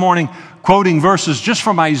rest of the morning quoting verses just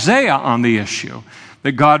from Isaiah on the issue,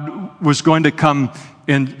 that God was going to come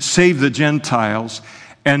and save the Gentiles.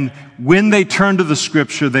 And when they turned to the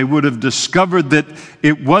Scripture, they would have discovered that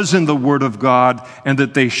it was in the Word of God and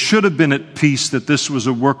that they should have been at peace, that this was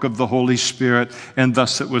a work of the Holy Spirit, and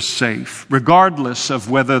thus it was safe, regardless of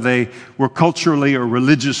whether they were culturally or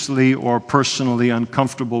religiously or personally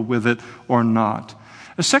uncomfortable with it or not.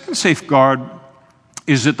 A second safeguard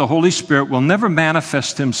is that the Holy Spirit will never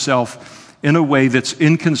manifest himself in a way that's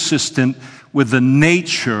inconsistent with the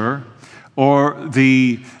nature or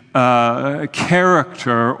the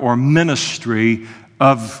character or ministry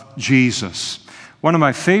of Jesus. One of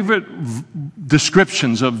my favorite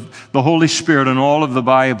descriptions of the Holy Spirit in all of the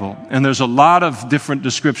Bible, and there's a lot of different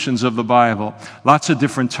descriptions of the Bible, lots of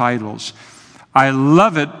different titles. I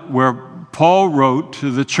love it where Paul wrote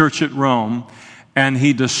to the church at Rome, and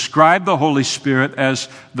he described the Holy Spirit as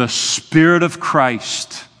the Spirit of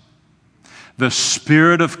Christ. The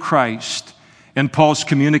Spirit of Christ. And Paul's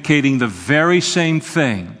communicating the very same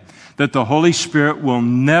thing, that the Holy Spirit will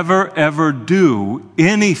never, ever do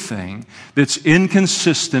anything that's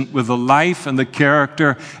inconsistent with the life and the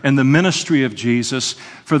character and the ministry of Jesus,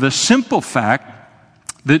 for the simple fact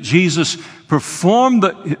that Jesus performed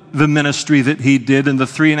the ministry that he did in the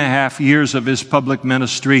 3.5 years of his public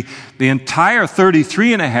ministry, the entire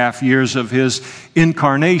 33.5 years of his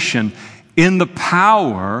incarnation, in the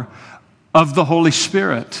power of the Holy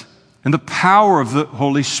Spirit. And the power of the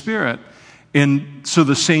Holy Spirit. And so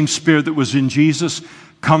the same Spirit that was in Jesus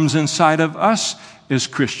comes inside of us as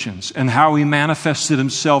Christians. And how he manifested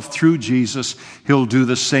himself through Jesus, he'll do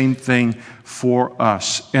the same thing for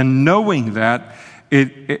us. And knowing that,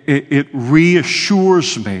 it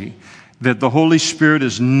reassures me that the Holy Spirit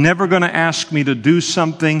is never going to ask me to do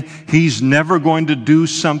something. He's never going to do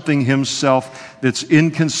something himself that's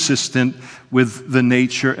inconsistent with the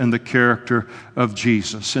nature and the character of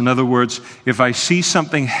Jesus. In other words, if I see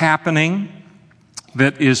something happening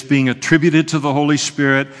that is being attributed to the Holy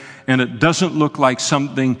Spirit and it doesn't look like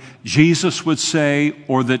something Jesus would say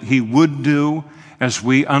or that he would do as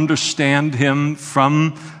we understand him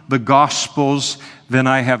from the Gospels, then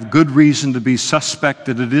I have good reason to be suspect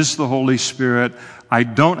that it is the Holy Spirit. I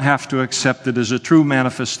don't have to accept it as a true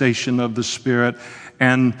manifestation of the Spirit,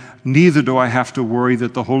 and neither do I have to worry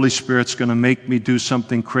that the Holy Spirit's going to make me do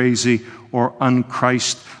something crazy or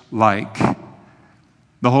un-Christ-like.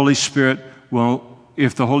 The Holy Spirit will,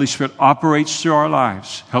 if the Holy Spirit operates through our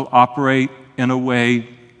lives, he'll operate in a way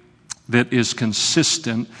that is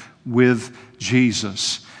consistent with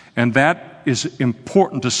Jesus. And that is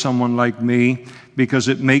important to someone like me because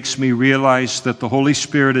it makes me realize that the Holy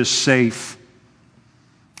Spirit is safe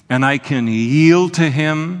and I can yield to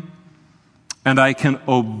him and I can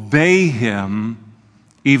obey him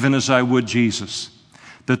even as I would Jesus.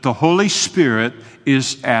 That the Holy Spirit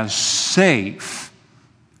is as safe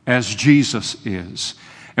as Jesus is.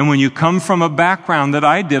 And when you come from a background that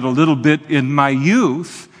I did a little bit in my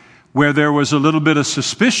youth, where there was a little bit of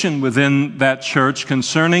suspicion within that church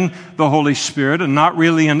concerning the Holy Spirit and not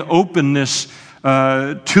really an openness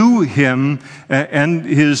to him and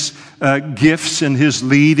his gifts and his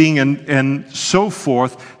leading and so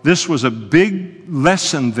forth, this was a big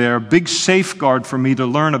lesson there, big safeguard for me to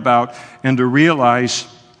learn about and to realize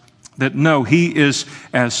that no, he is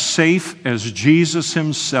as safe as Jesus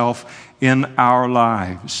himself in our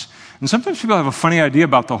lives. And sometimes people have a funny idea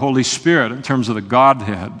about the Holy Spirit in terms of the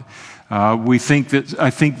Godhead. I think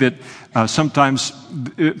that sometimes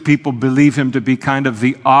people believe him to be kind of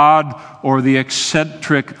the odd or the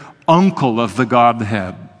eccentric uncle of the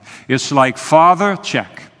Godhead. It's like Father,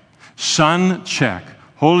 check. Son, check.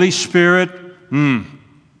 Holy Spirit, And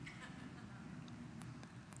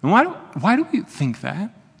why do we think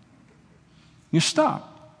that? You stop.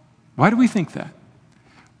 Why do we think that?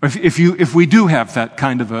 If we do have that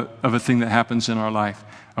kind of a thing that happens in our life,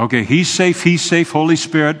 okay, he's safe, Holy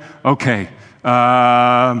Spirit, okay,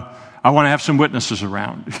 I want to have some witnesses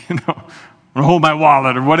around, I want to hold my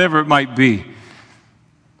wallet or whatever it might be.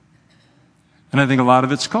 And I think a lot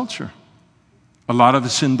of it's culture. A lot of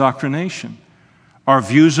it's indoctrination. Our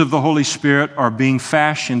views of the Holy Spirit are being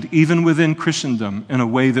fashioned even within Christendom in a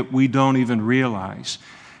way that we don't even realize.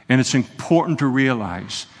 And it's important to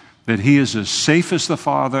realize that he is as safe as the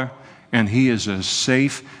Father and he is as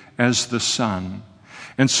safe as the Son.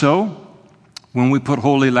 And so, when we put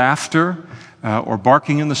holy laughter or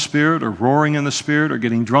barking in the Spirit or roaring in the Spirit or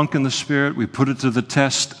getting drunk in the Spirit, we put it to the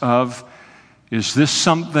test of, is this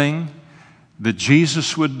something that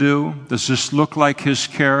Jesus would do? Does this look like his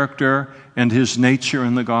character? and his nature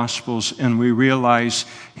in the Gospels, and we realize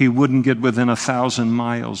he wouldn't get within 1,000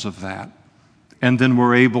 miles of that. And then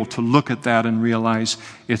we're able to look at that and realize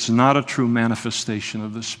it's not a true manifestation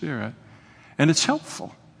of the Spirit. And it's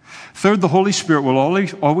helpful. Third, the Holy Spirit will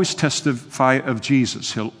always testify of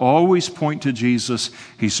Jesus. He'll always point to Jesus.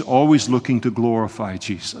 He's always looking to glorify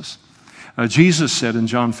Jesus. Jesus said in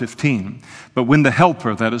John 15, "But when the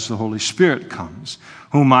Helper, that is the Holy Spirit, comes,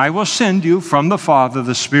 whom I will send you from the Father,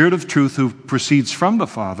 the Spirit of truth who proceeds from the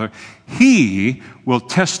Father, he will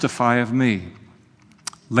testify of me."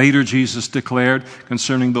 Later, Jesus declared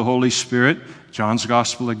concerning the Holy Spirit, John's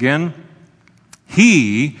Gospel again,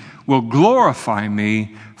 "He will glorify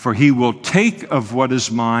me, for he will take of what is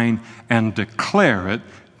mine and declare it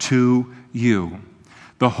to you."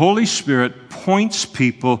 The Holy Spirit points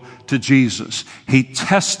people to Jesus. He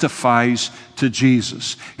testifies to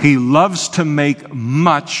Jesus. He loves to make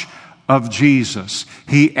much of Jesus.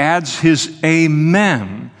 He adds his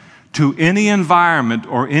amen to any environment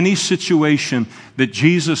or any situation that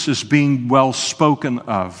Jesus is being well spoken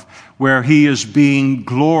of, where he is being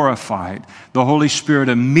glorified. The Holy Spirit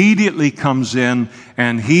immediately comes in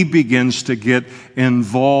and he begins to get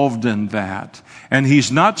involved in that. And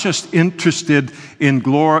he's not just interested in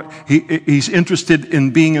glory, he's interested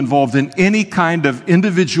in being involved in any kind of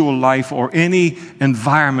individual life or any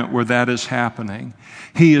environment where that is happening.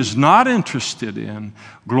 He is not interested in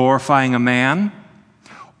glorifying a man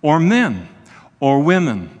or men or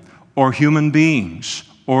women or human beings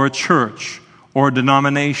or a church or a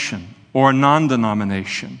denomination or a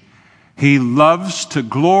non-denomination. He loves to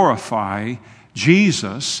glorify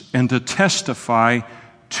Jesus and to testify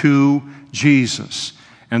to Jesus.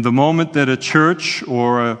 And the moment that a church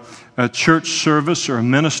or a church service or a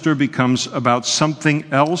minister becomes about something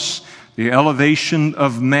else, the elevation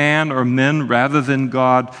of man or men rather than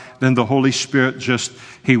God, then the Holy Spirit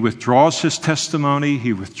he withdraws his testimony,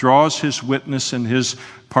 he withdraws his witness and his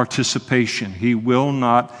participation. He will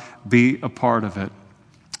not be a part of it.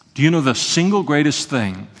 Do you know the single greatest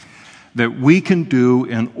thing that we can do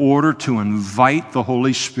in order to invite the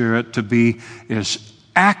Holy Spirit to be as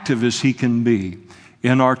active as he can be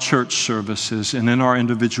in our church services and in our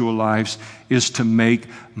individual lives is to make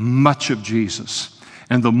much of Jesus.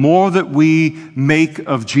 And the more that we make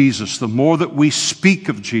of Jesus, the more that we speak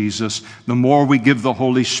of Jesus, the more we give the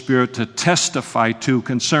Holy Spirit to testify to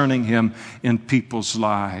concerning him in people's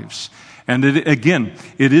lives. And it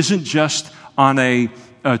isn't just on a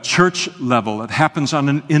church level. It happens on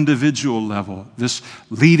an individual level. This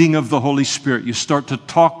leading of the Holy Spirit. You start to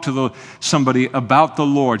talk to somebody about the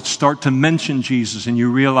Lord, start to mention Jesus, and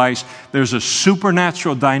you realize there's a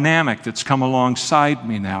supernatural dynamic that's come alongside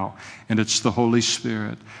me now, and it's the Holy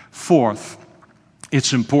Spirit. Fourth,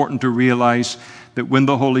 it's important to realize that when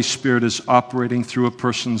the Holy Spirit is operating through a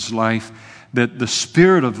person's life, that the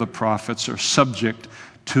spirit of the prophets are subject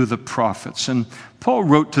to the prophets. And Paul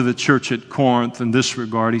wrote to the church at Corinth in this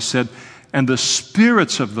regard. He said, "And the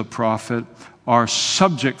spirits of the prophet are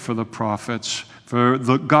subject for the prophets, for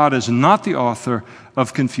God is not the author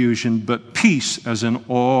of confusion, but peace as in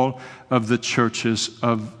all of the churches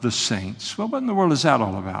of the saints." Well, what in the world is that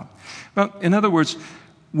all about? Well, in other words,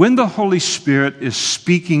 when the Holy Spirit is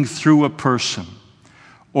speaking through a person,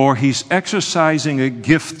 or he's exercising a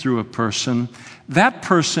gift through a person, that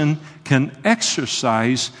person can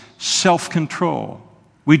exercise self-control.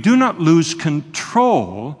 We do not lose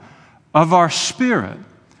control of our spirit,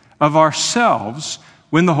 of ourselves,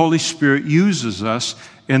 when the Holy Spirit uses us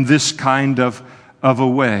in this kind of a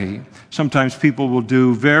way. Sometimes people will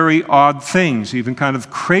do very odd things, even kind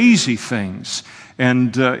of crazy things,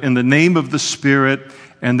 and in the name of the Spirit,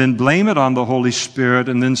 and then blame it on the Holy Spirit,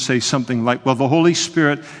 and then say something like, "Well, the Holy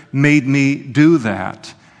Spirit made me do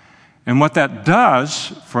that." And what that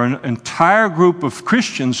does for an entire group of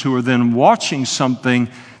Christians who are then watching something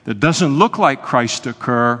that doesn't look like Christ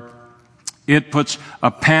occur, it puts a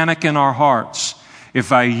panic in our hearts.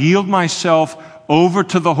 If I yield myself over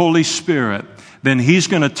to the Holy Spirit, then he's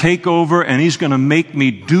going to take over and he's going to make me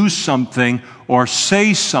do something or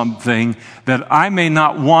say something that I may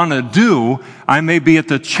not want to do. I may be at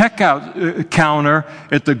the checkout counter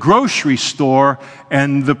at the grocery store,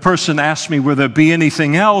 and the person asks me, "Will there be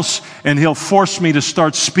anything else?" And he'll force me to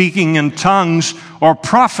start speaking in tongues or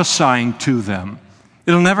prophesying to them.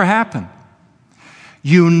 It'll never happen.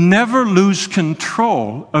 You never lose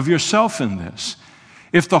control of yourself in this.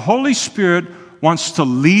 If the Holy Spirit wants to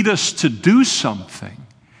lead us to do something,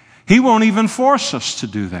 he won't even force us to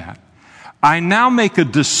do that. I now make a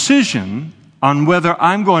decision on whether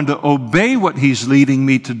I'm going to obey what he's leading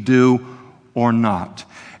me to do or not.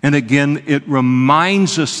 And again, it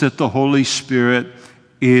reminds us that the Holy Spirit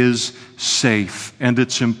is safe, and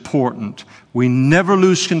it's important. We never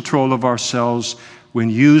lose control of ourselves when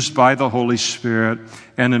used by the Holy Spirit.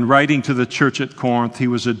 And in writing to the church at Corinth, he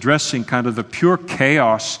was addressing kind of the pure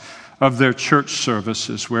chaos of their church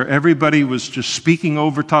services, where everybody was just speaking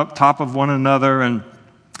over top of one another,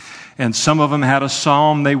 and some of them had a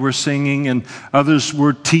psalm they were singing, and others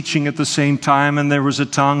were teaching at the same time, and there was a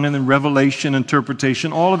tongue, and then revelation,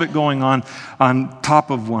 interpretation, all of it going on top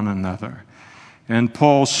of one another. And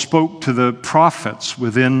Paul spoke to the prophets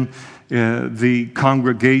within the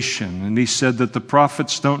congregation, and he said that the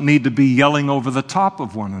prophets don't need to be yelling over the top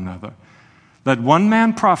of one another. Let one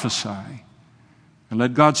man prophesy, and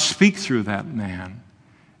let God speak through that man.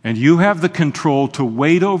 And you have the control to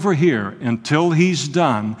wait over here until he's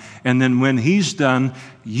done, and then when he's done,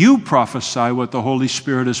 you prophesy what the Holy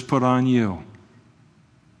Spirit has put on you.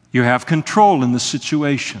 You have control in the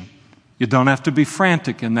situation. You don't have to be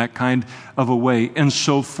frantic in that kind of a way, and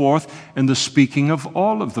so forth, and the speaking of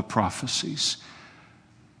all of the prophecies.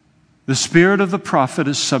 The spirit of the prophet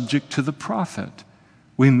is subject to the prophet.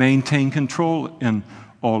 We maintain control in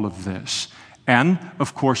all of this. And,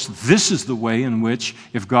 of course, this is the way in which,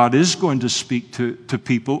 if God is going to speak to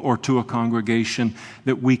people or to a congregation,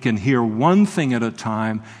 that we can hear one thing at a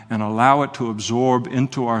time and allow it to absorb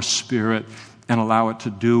into our spirit and allow it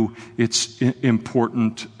to do its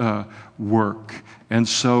important work. And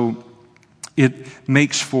so it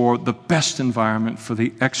makes for the best environment for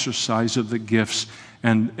the exercise of the gifts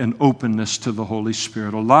and an openness to the Holy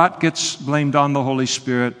Spirit. A lot gets blamed on the Holy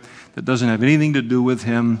Spirit that doesn't have anything to do with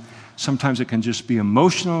Him. Sometimes it can just be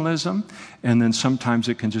emotionalism, and then sometimes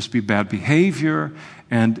it can just be bad behavior,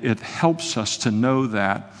 and it helps us to know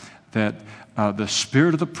that the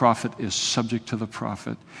spirit of the prophet is subject to the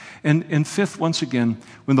prophet. And fifth, once again,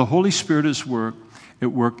 when the Holy Spirit is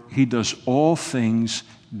at work, He does all things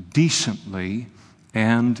decently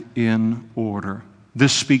and in order.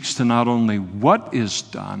 This speaks to not only what is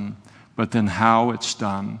done, but then how it's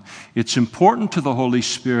done. It's important to the Holy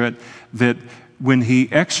Spirit that when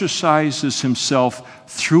He exercises Himself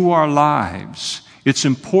through our lives, it's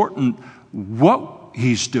important what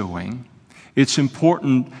He's doing. It's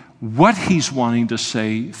important what He's wanting to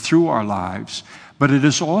say through our lives. But it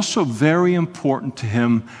is also very important to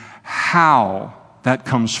Him how that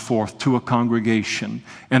comes forth to a congregation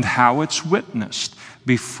and how it's witnessed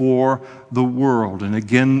before the world. And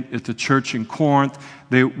again, at the church in Corinth,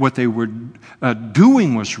 what they were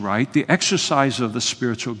doing was right, the exercise of the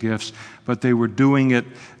spiritual gifts, but they were doing it,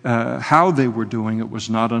 how they were doing it was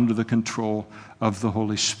not under the control of the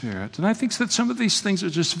Holy Spirit. And I think that some of these things are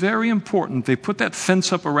just very important. They put that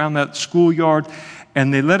fence up around that schoolyard,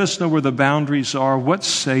 and they let us know where the boundaries are, what's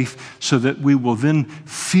safe, so that we will then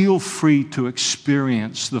feel free to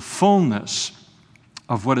experience the fullness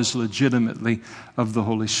of what is legitimately of the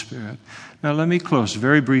Holy Spirit. Now let me close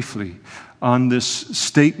very briefly on this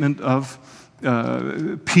statement of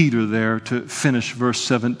Peter there to finish verse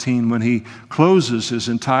 17 when he closes his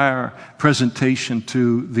entire presentation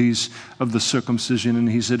to these of the circumcision, and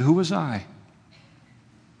he said, "Who was I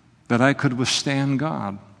that I could withstand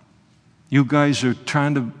God? You guys are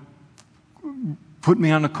trying to put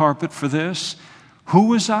me on the carpet for this? Who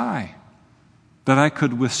was I that I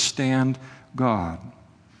could withstand God?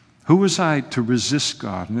 Who was I to resist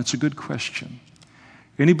God?" And it's a good question.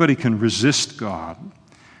 Anybody can resist God.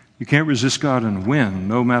 You can't resist God and win,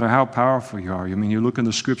 no matter how powerful you are. I mean, you look in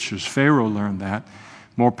the Scriptures, Pharaoh learned that.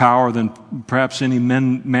 More power than perhaps any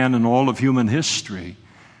man in all of human history.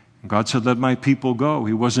 And God said, "Let my people go."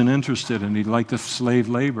 He wasn't interested, and he liked the slave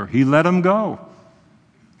labor. He let them go.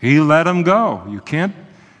 He let them go. You can't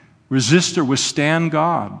resist or withstand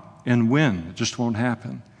God and win. It just won't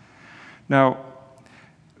happen. Now,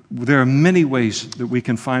 there are many ways that we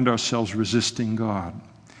can find ourselves resisting God.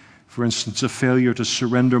 For instance, a failure to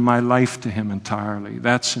surrender my life to Him entirely.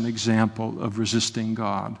 That's an example of resisting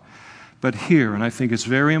God. But here, and I think it's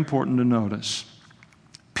very important to notice,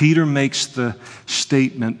 Peter makes the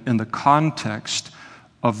statement in the context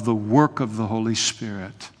of the work of the Holy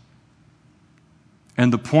Spirit.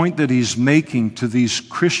 And the point that he's making to these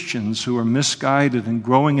Christians who are misguided and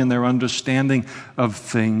growing in their understanding of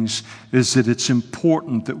things is that it's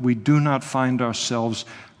important that we do not find ourselves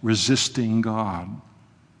resisting God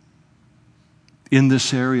in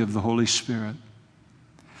this area of the Holy Spirit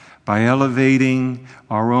by elevating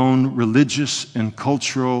our own religious and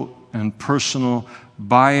cultural and personal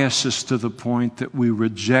biases to the point that we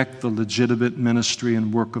reject the legitimate ministry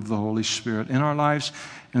and work of the Holy Spirit in our lives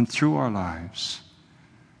and through our lives.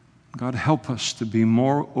 God, help us to be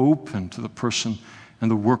more open to the person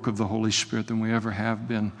and the work of the Holy Spirit than we ever have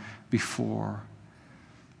been before.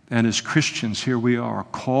 And as Christians, here we are,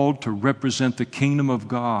 called to represent the kingdom of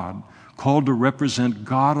God, called to represent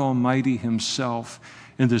God Almighty Himself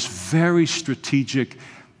in this very strategic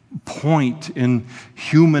point in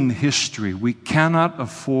human history. We cannot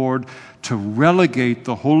afford to relegate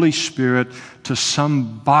the Holy Spirit to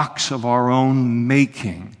some box of our own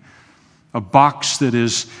making, a box that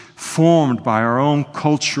is formed by our own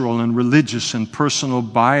cultural and religious and personal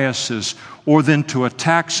biases, or then to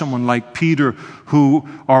attack someone like Peter who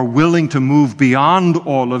are willing to move beyond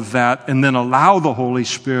all of that and then allow the Holy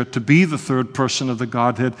Spirit to be the third person of the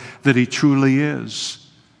Godhead that He truly is.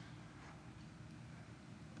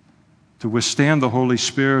 To withstand the Holy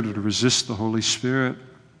Spirit or to resist the Holy Spirit,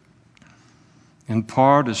 in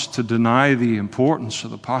part, is to deny the importance or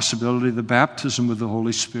the possibility of the baptism with the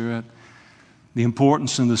Holy Spirit, the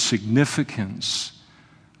importance and the significance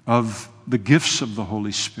of the gifts of the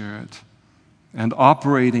Holy Spirit, and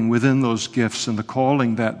operating within those gifts and the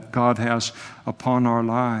calling that God has upon our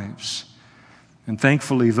lives. And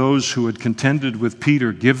thankfully, those who had contended with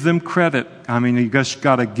Peter, give them credit. I mean, you just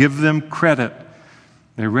got to give them credit.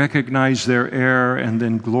 They recognized their error and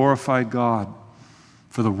then glorified God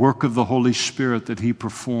for the work of the Holy Spirit that He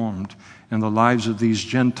performed in the lives of these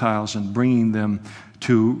Gentiles and bringing them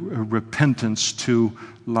to repentance, to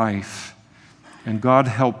life. And God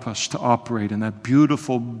help us to operate in that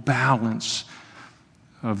beautiful balance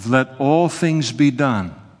of let all things be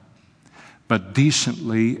done, but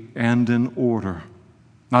decently and in order,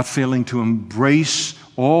 not failing to embrace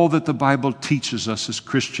all that the Bible teaches us as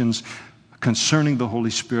Christians concerning the Holy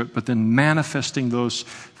Spirit, but then manifesting those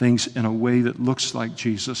things in a way that looks like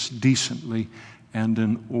Jesus, decently and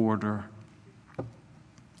in order.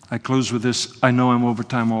 I close with this. I know I'm over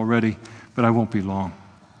time already, but I won't be long.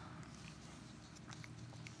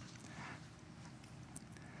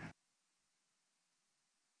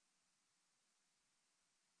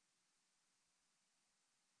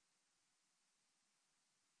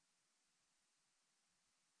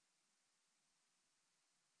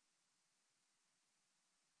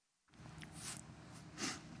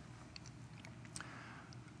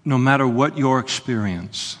 No matter what your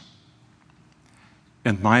experience,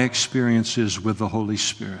 and my experience is with the Holy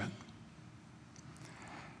Spirit,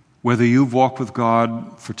 whether you've walked with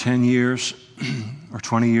God for 10 years, or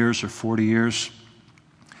 20 years, or 40 years,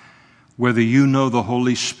 whether you know the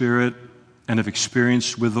Holy Spirit and have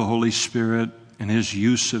experienced with the Holy Spirit and His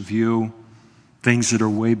use of you things that are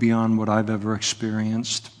way beyond what I've ever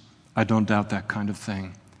experienced, I don't doubt that kind of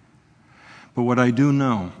thing. But what I do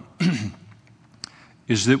know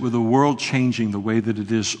is that with the world changing the way that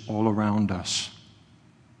it is all around us,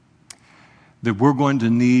 that we're going to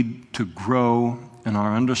need to grow in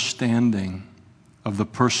our understanding of the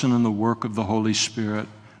person and the work of the Holy Spirit,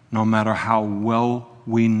 no matter how well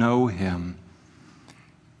we know Him,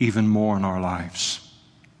 even more in our lives.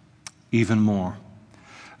 Even more.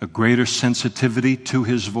 A greater sensitivity to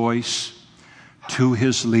His voice, to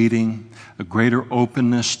His leading, a greater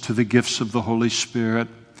openness to the gifts of the Holy Spirit,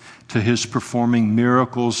 to His performing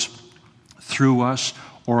miracles through us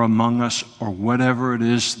or among us or whatever it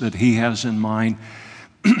is that He has in mind.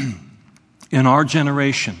 In our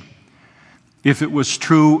generation, if it was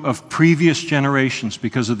true of previous generations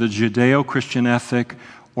because of the Judeo-Christian ethic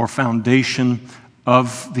or foundation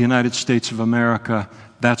of the United States of America,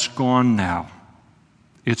 that's gone now.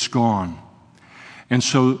 It's gone. And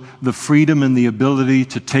so the freedom and the ability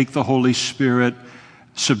to take the Holy Spirit,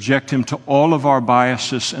 subject Him to all of our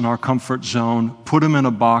biases and our comfort zone, put Him in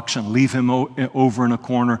a box and leave Him over in a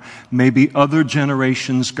corner. Maybe other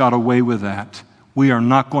generations got away with that. We are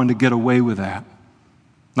not going to get away with that.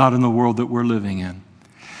 Not in the world that we're living in.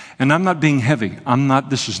 And I'm not being heavy.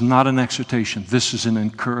 This is not an exhortation. This is an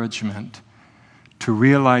encouragement to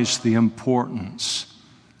realize the importance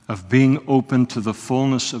of being open to the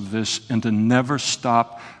fullness of this and to never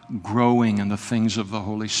stop growing in the things of the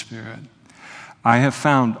Holy Spirit. I have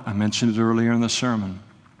found, I mentioned it earlier in the sermon,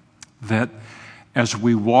 that as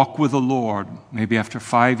we walk with the Lord, maybe after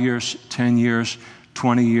 5 years, 10 years,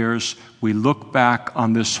 20 years, we look back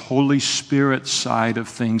on this Holy Spirit side of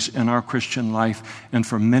things in our Christian life, and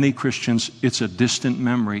for many Christians, it's a distant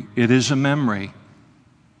memory. It is a memory.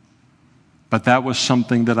 But that was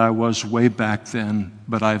something that I was way back then,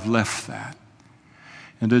 but I've left that.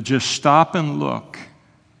 And to just stop and look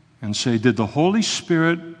and say, did the Holy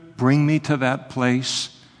Spirit bring me to that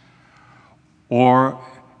place? Or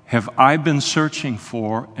have I been searching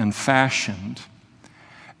for and fashioned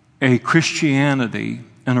a Christianity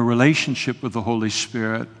and a relationship with the Holy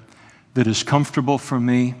Spirit that is comfortable for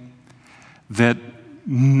me, that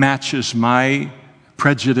matches my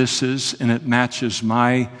prejudices and it matches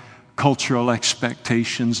my cultural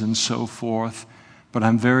expectations and so forth, but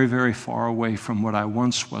I'm very, very far away from what I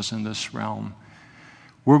once was in this realm.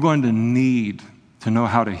 We're going to need to know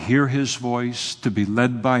how to hear His voice, to be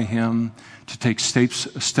led by Him, to take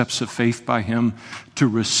steps of faith by Him, to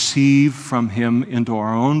receive from Him into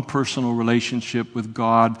our own personal relationship with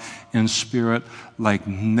God in spirit like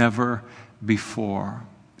never before.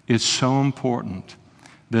 It's so important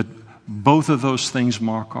that both of those things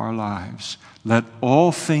mark our lives. Let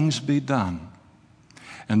all things be done.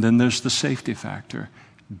 And then there's the safety factor,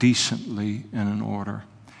 decently and in order.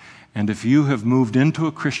 And if you have moved into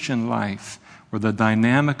a Christian life where the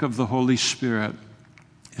dynamic of the Holy Spirit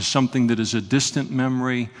is something that is a distant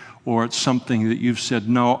memory, or it's something that you've said,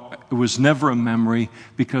 no, it was never a memory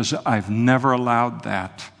because I've never allowed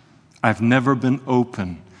that. I've never been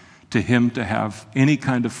open to Him to have any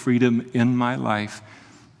kind of freedom in my life,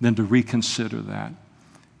 then to reconsider that.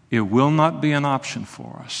 It will not be an option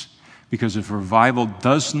for us. Because if revival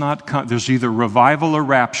does not come, there's either revival or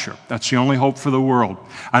rapture. That's the only hope for the world.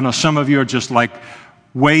 I know some of you are just like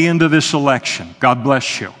way into this election. God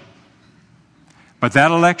bless you. But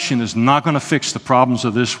that election is not going to fix the problems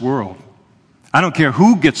of this world. I don't care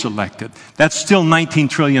who gets elected. That's still $19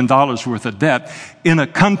 trillion worth of debt in a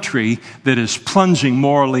country that is plunging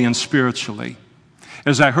morally and spiritually.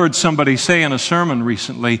 As I heard somebody say in a sermon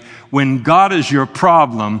recently, when God is your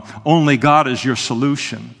problem, only God is your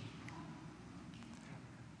solution.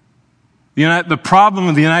 The problem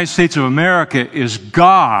of the United States of America is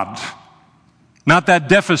God. Not that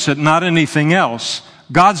deficit, not anything else.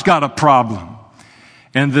 God's got a problem.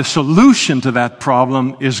 And the solution to that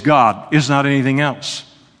problem is God, is not anything else.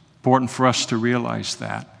 Important for us to realize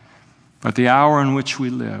that. But the hour in which we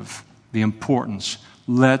live, the importance,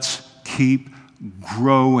 let's keep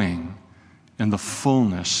growing in the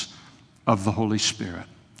fullness of the Holy Spirit.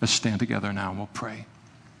 Let's stand together now and we'll pray.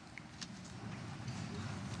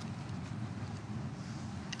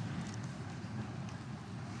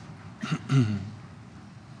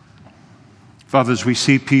 Father, as we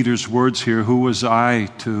see Peter's words here, who was I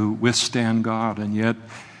to withstand God? And yet,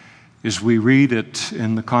 as we read it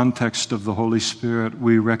in the context of the Holy Spirit,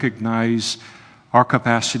 we recognize our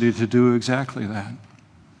capacity to do exactly that.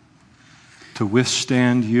 To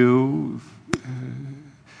withstand you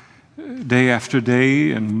day after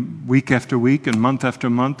day and week after week and month after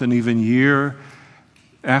month and even year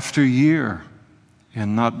after year,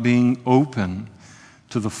 and not being open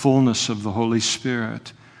to the fullness of the Holy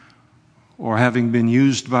Spirit, or having been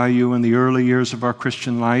used by you in the early years of our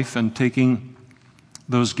Christian life and taking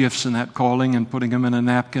those gifts and that calling and putting them in a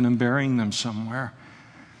napkin and burying them somewhere.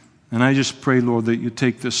 And I just pray, Lord, that you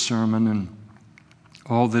take this sermon and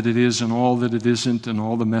all that it is and all that it isn't and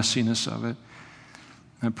all the messiness of it.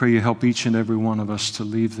 I pray you help each and every one of us to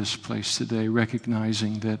leave this place today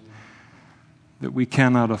recognizing that we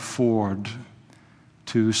cannot afford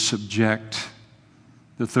to subject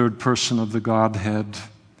the third person of the Godhead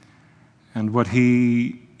and what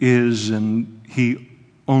He is and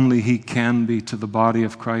only He can be to the body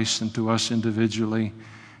of Christ and to us individually,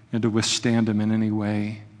 and to withstand Him in any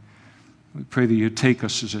way. We pray that you take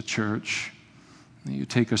us as a church, that you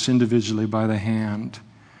take us individually by the hand,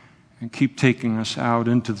 and keep taking us out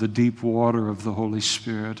into the deep water of the Holy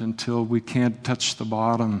Spirit until we can't touch the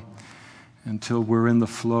bottom, until we're in the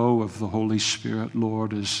flow of the Holy Spirit,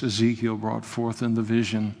 Lord, as Ezekiel brought forth in the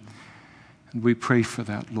vision. And we pray for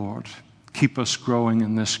that, Lord. Keep us growing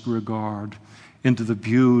in this regard into the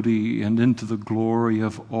beauty and into the glory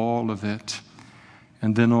of all of it.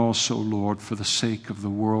 And then also, Lord, for the sake of the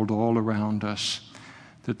world all around us,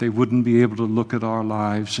 that they wouldn't be able to look at our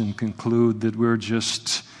lives and conclude that we're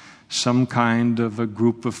just some kind of a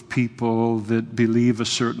group of people that believe a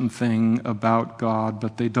certain thing about God,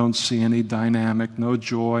 but they don't see any dynamic, no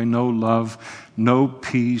joy, no love, no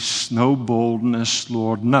peace, no boldness,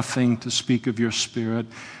 Lord, nothing to speak of your Spirit.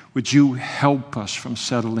 Would you help us from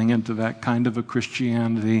settling into that kind of a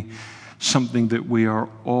Christianity, something that we are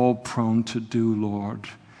all prone to do, Lord?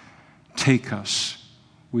 Take us.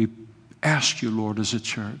 We ask you, Lord, as a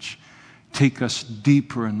church, take us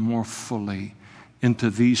deeper and more fully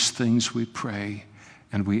into these things, we pray,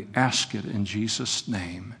 and we ask it in Jesus'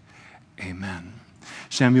 name. Amen.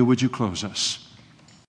 Samuel, would you close us?